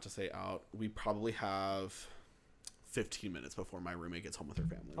what I'm about to say out. We probably have 15 minutes before my roommate gets home with her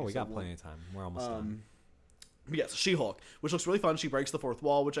family. Oh, we got plenty of time. We're almost done. But yes, She-Hulk, which looks really fun. She breaks the fourth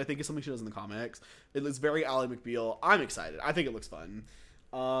wall, which I think is something she does in the comics. It looks very Ally McBeal. I'm excited. I think it looks fun.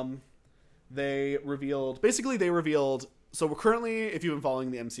 They revealed so we're currently, if you've been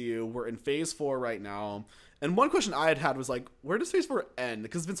following the MCU, we're in Phase 4 right now. And one question I had was like, where does Phase 4 end?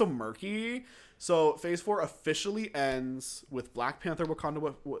 Because it's been so murky. So Phase 4 officially ends with Black Panther: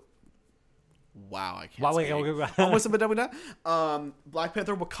 Wakanda. Wow, I can't speak. Almost a bit done with that. Black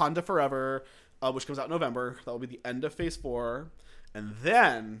Panther: Wakanda Forever, which comes out in November. That will be the end of Phase 4. And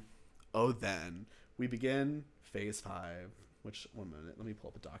then, we begin Phase 5. Which, one minute, let me pull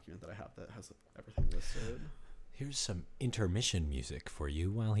up a document that I have that has everything listed. Here's some intermission music for you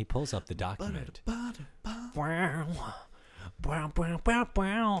while he pulls up the document. I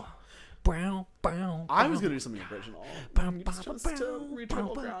was going to do something original. Just to reach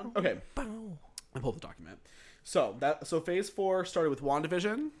middle ground. Okay. I pulled the document. So Phase 4 started with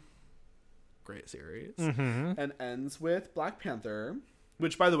WandaVision. Great series. Mm-hmm. And ends with Black Panther.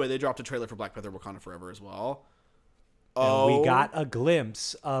 Which, by the way, they dropped a trailer for Black Panther: Wakanda Forever as well. And we got a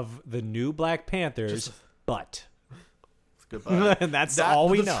glimpse of the new Black Panther's butt. Goodbye. And that's all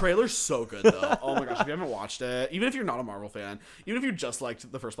we know. The trailer's so good, though. Oh my gosh, if you haven't watched it, even if you're not a Marvel fan, even if you just liked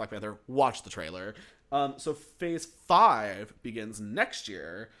the first Black Panther, watch the trailer. So Phase 5 begins next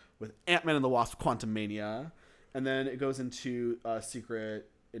year with Ant-Man and the Wasp: Quantumania, and then it goes into Secret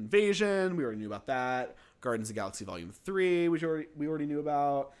Invasion. We already knew about that. Guardians of the Galaxy Volume 3, which we already knew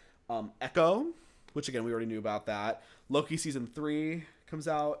about. Echo, which again we already knew about that. Loki Season 3 comes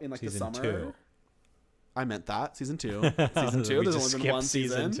out in the summer. 2. I meant that. Season 2. Season 2. There's only been one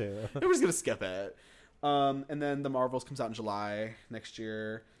season. 2. We're just going to skip it. And then The Marvels comes out in July next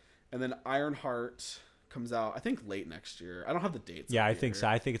year. And then Ironheart comes out, I think, late next year. I don't have the dates. Yeah, I think so.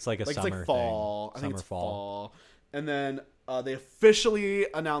 I think it's like a summer it's like fall. thing. I think it's fall. And then they officially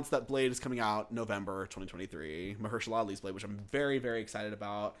announced that Blade is coming out November 2023. Mahershala Ali's Blade, which I'm very, very excited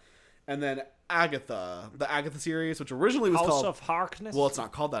about. And then Agatha, the Agatha series, which originally was called House of Harkness. Well, it's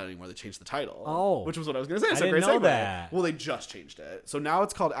not called that anymore. They changed the title. Oh, which was what I was going to say. I So didn't know that. Well, they just changed it. So now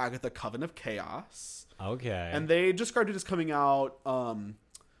it's called Agatha: Coven of Chaos. Okay. And they described it as coming out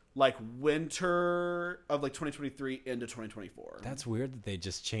like winter of like 2023 into 2024. That's weird that they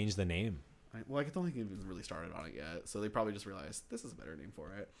just changed the name. Well, I don't think they've even really started on it yet. So they probably just realized this is a better name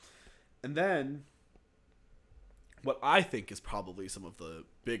for it. And then what I think is probably some of the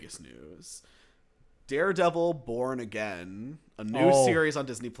biggest news: Daredevil Born Again, a new series on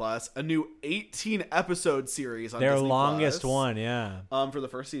Disney Plus, a new 18-episode series on Disney Plus. Their longest one, yeah. For the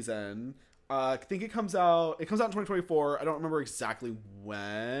first season. I think it comes out in 2024. I don't remember exactly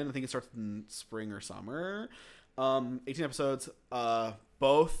when. I think it starts in spring or summer. 18 episodes.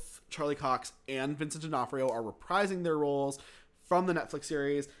 Both Charlie Cox and Vincent D'Onofrio are reprising their roles from the Netflix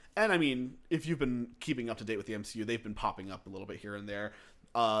series. And I mean, if you've been keeping up to date with the MCU, they've been popping up a little bit here and there.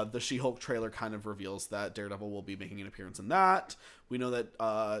 The She-Hulk trailer kind of reveals that Daredevil will be making an appearance in that. We know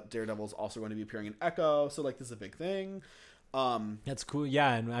that Daredevil is also going to be appearing in Echo, so like this is a big thing. That's cool.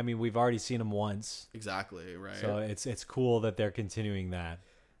 Yeah, and I mean we've already seen him once. Exactly, right. So it's cool that they're continuing that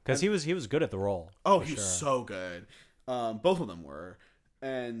because he was good at the role. Oh, he was so good. Both of them were.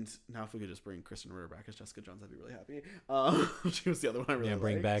 And now if we could just bring Kristen Ritter back as Jessica Jones, I'd be really happy. She was the other one I really liked.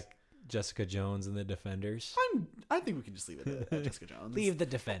 Bring back Jessica Jones and the Defenders. I think we can just leave it at Jessica Jones. Leave the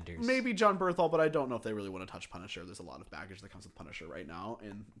Defenders. Maybe John Berthal, but I don't know if they really want to touch Punisher. There's a lot of baggage that comes with Punisher right now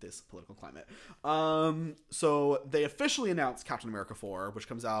in this political climate. So they officially announced Captain America 4, which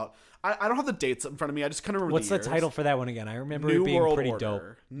comes out. I don't have the dates in front of me. I just kind of remember What's the years. title for that one again? I remember New it being World pretty Order.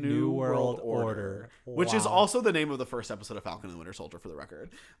 dope. New World Order. Which is also the name of the first episode of Falcon and the Winter Soldier, for the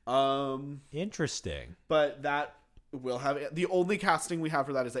record. Interesting. But that will have the only casting we have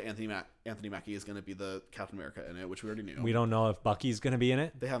for that is that Anthony Mackie is going to be the Captain America in it, which we already knew. We don't know if Bucky's going to be in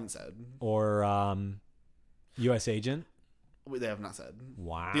it. They haven't said. Or U.S. Agent. They have not said.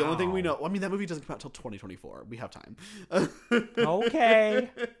 Wow. The only thing we know. I mean, that movie doesn't come out till 2024. We have time. Okay.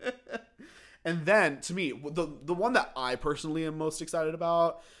 And then, to me, the one that I personally am most excited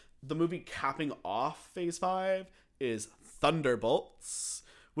about, the movie capping off Phase 5, is Thunderbolts,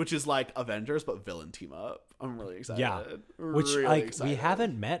 which is like Avengers but villain team up. I'm really excited. Yeah. Which really excited. We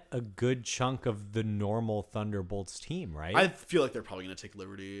haven't met a good chunk of the normal Thunderbolts team, right? I feel like they're probably going to take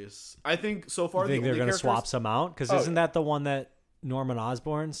liberties. I think so far they're going to swap some out? Because isn't that the one that Norman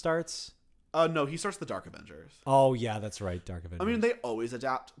Osborn starts? No, he starts the Dark Avengers. Oh, yeah, that's right. Dark Avengers. I mean, they always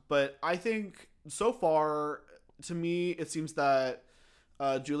adapt, but I think so far, to me, it seems that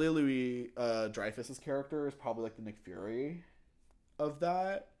Julia Louis-Dreyfus's character is probably like the Nick Fury of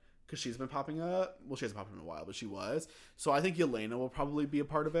that. Because she's been popping up. Well, she hasn't popped up in a while, but she was. So I think Yelena will probably be a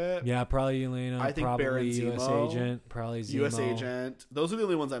part of it. Yeah, probably Yelena. I think probably Baron Zemo. U.S. Agent. Probably Zemo. U.S. Agent. Those are the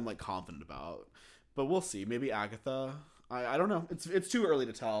only ones I'm like confident about. But we'll see. Maybe Agatha. I don't know. It's too early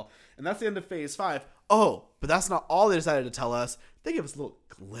to tell. And that's the end of Phase 5. Oh, but that's not all they decided to tell us. They gave us a little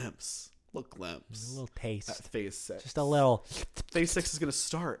glimpse A little at taste. Phase 6. Just a little. Phase 6 is going to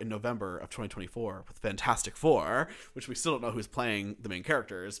start in November of 2024 with Fantastic Four, which we still don't know who's playing the main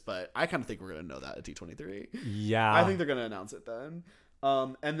characters, but I kind of think we're going to know that at D23. Yeah. I think they're going to announce it then.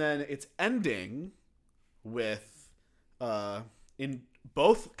 And then it's ending with in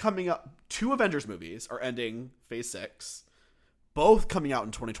both coming up, 2 Avengers movies are ending Phase 6, both coming out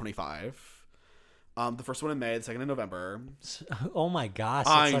in 2025. The first one in May, the second in November. Oh my gosh,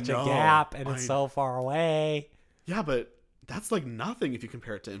 I it's such know. a gap, and it's so far away. Yeah, but that's like nothing if you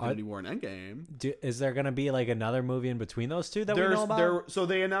compare it to Infinity War and Endgame. Is there gonna be like another movie in between those two that we know about? So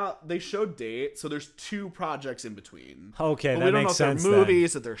they showed dates. So there's 2 projects in between. Okay, but that we don't makes know if sense. they're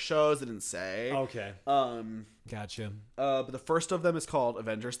movies, if they're shows. They didn't say. Okay, gotcha. But the first of them is called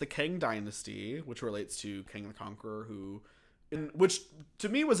Avengers: The Kang Dynasty, which relates to Kang the Conqueror, which to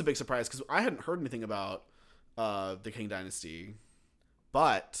me was a big surprise because I hadn't heard anything about the Kang Dynasty.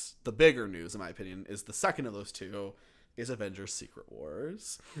 But the bigger news, in my opinion, is the second of those 2 is Avengers: Secret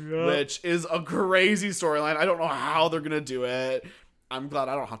Wars, which is a crazy storyline. I don't know how they're gonna do it. I'm glad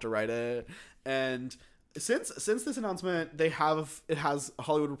I don't have to write it. And since this announcement, it has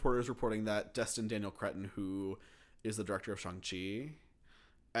Hollywood Reporters reporting that Destin Daniel Cretton, who is the director of Shang-Chi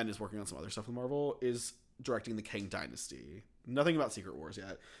and is working on some other stuff with Marvel, is directing the Kang Dynasty. Nothing about Secret Wars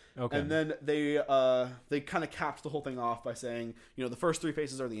yet. Okay. And then they kind of capped the whole thing off by saying, the first 3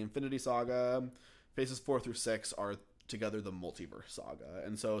 phases are the Infinity Saga. Phases 4 through 6 are together the Multiverse Saga.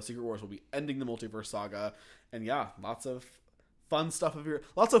 And so Secret Wars will be ending the Multiverse Saga. And yeah, lots of fun stuff if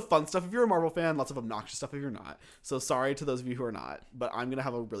you're a Marvel fan, lots of obnoxious stuff if you're not. So sorry to those of you who are not, but I'm gonna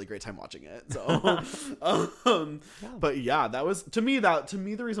have a really great time watching it. So but yeah, that was to me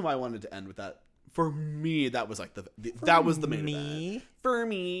the reason why I wanted to end with that. For me, that was like that was the main event. For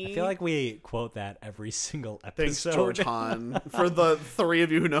me. I feel like we quote that every single episode. Thanks, George Hahn. For the 3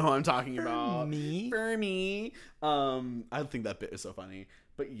 of you who know who I'm talking about. For me. I think that bit is so funny.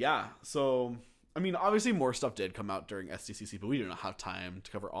 But yeah, so I mean, obviously more stuff did come out during SDCC, but we do not have time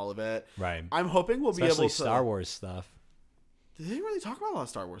to cover all of it. Right. I'm hoping we'll be able to Star Wars stuff. They didn't really talk about a lot of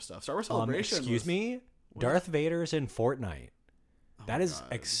Star Wars stuff. Star Wars Celebration. Excuse me? Darth Vader's in Fortnite. That is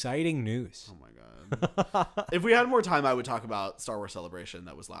exciting news. Oh my god. If we had more time, I would talk about Star Wars Celebration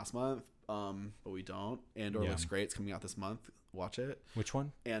that was last month. But we don't. Andor looks great. It's coming out this month. Watch it. Which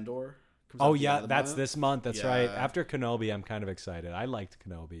one? Andor. Oh yeah, that's this month. That's right. After Kenobi, I'm kind of excited. I liked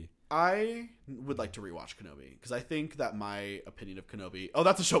Kenobi. I would like to rewatch Kenobi because I think that my opinion of Kenobi. Oh,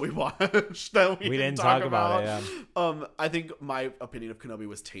 that's a show we watched that we didn't talk about it. Yeah. I think my opinion of Kenobi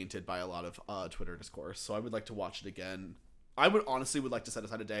was tainted by a lot of Twitter discourse, so I would like to watch it again. I would like to set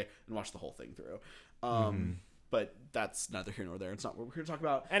aside a day and watch the whole thing through. But that's neither here nor there. It's not what we're here to talk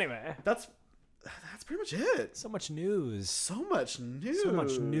about. Anyway, that's pretty much it. So much news. So much news. So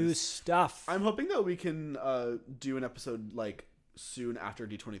much new stuff. I'm hoping that we can do an episode like soon after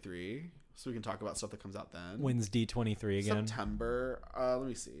D23, so we can talk about stuff that comes out then. When's D23 again? September. Let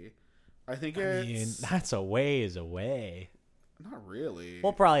me see. I mean, that's a ways away. Not really.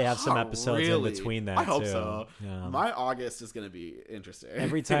 We'll probably have some episodes in between that. I hope too. so. Yeah. My August is going to be interesting.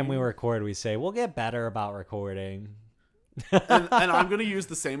 Every time we record, we say we'll get better about recording. and I'm going to use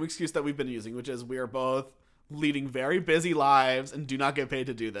the same excuse that we've been using, which is we are both leading very busy lives and do not get paid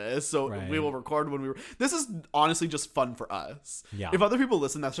to do this. So we will record when this is honestly just fun for us. Yeah. If other people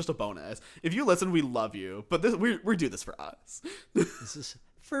listen, that's just a bonus. If you listen, we love you. But we do this for us. This is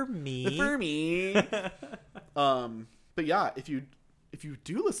for me. For me. But yeah, if you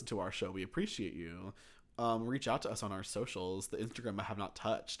do listen to our show, we appreciate you. Reach out to us on our socials. The Instagram I have not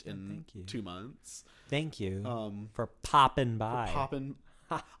touched in 2 months. Thank you for popping by.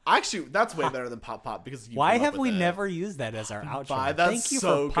 Actually, that's way better than pop because why have we never used that as our outro? By. That's Thank you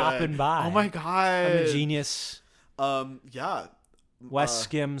so for popping by. Oh my god, I'm a genius. Yeah, West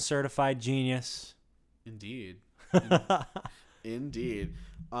Skim certified genius. Indeed. Indeed.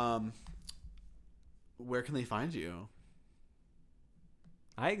 Where can they find you?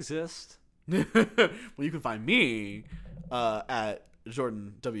 I exist. Well, you can find me at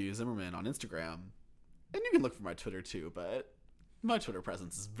Jordan W. Zimmerman on Instagram. And you can look for my Twitter too, but my Twitter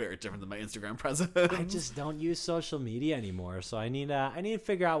presence is very different than my Instagram presence. I just don't use social media anymore, so I need to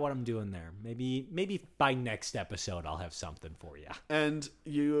figure out what I'm doing there. Maybe by next episode I'll have something for you. And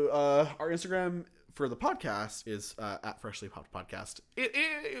you our Instagram for the podcast is at Freshly Popped Podcast.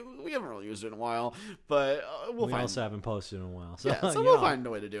 We haven't really used it in a while, but we also haven't posted in a while. So, yeah, so we'll find a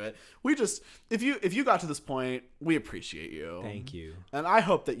way to do it. We just if you got to this point, we appreciate you. Thank you. And I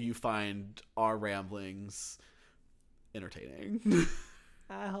hope that you find our ramblings entertaining.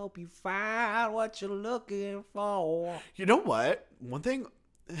 I hope you find what you're looking for. You know what? One thing.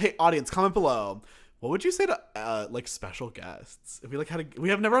 Hey, audience, comment below. What would you say to like special guests? If we like had we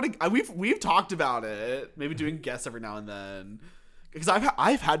have never had a we've talked about it. Maybe doing guests every now and then. Because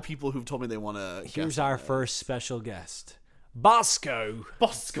I've had people who've told me they want to. Here's our first special guest, Bosco.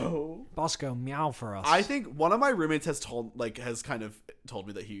 Bosco, meow for us. I think one of my roommates has kind of told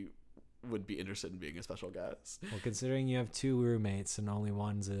me that he would be interested in being a special guest. Well, considering you have 2 roommates and only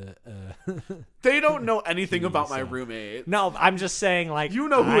one's a they don't know anything about my roommate. No, I'm just saying, like, you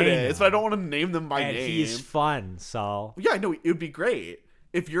know who it is, but I don't want to name them by and name. He's fun, so yeah, I know it would be great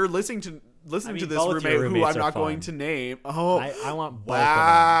if you're listening to this both roommate your who roommates I'm are not going fun. to name. Oh, I want both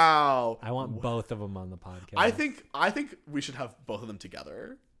wow. of them. I want both of them on the podcast. I think we should have both of them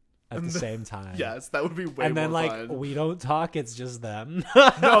together at the same time. Yes, that would be way and then more like fun. we don't talk, it's just them.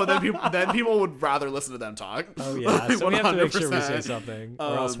 No, then people would rather listen to them talk. Oh yeah, so we have to make sure we say 100%. something,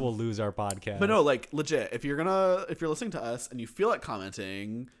 or else we'll lose our podcast. But no, like legit, if you're listening to us and you feel like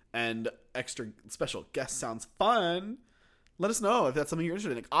commenting and extra special guest sounds fun, let us know if that's something you're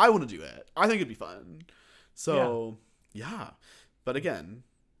interested in. Like, I want to do it. I think it'd be fun. So yeah. But again,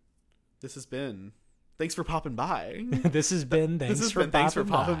 this has been. Thanks for popping by. This has been thanks for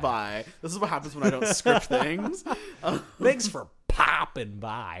popping by. This is what happens when I don't script things. Thanks for popping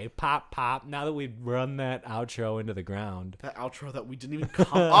by. Pop. Now that we've run that outro into the ground. That outro that we didn't even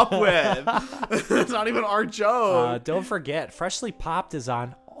come up with. It's not even our joke. Don't forget, Freshly Popped is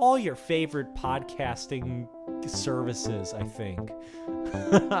on all your favorite podcasting services, I think.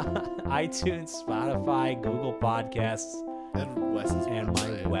 iTunes, Spotify, Google Podcasts, and Wes's and my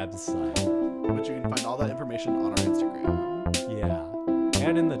website. Which you can find all that information on our Instagram. Yeah.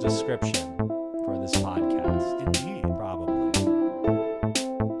 And in the description for this podcast. Indeed.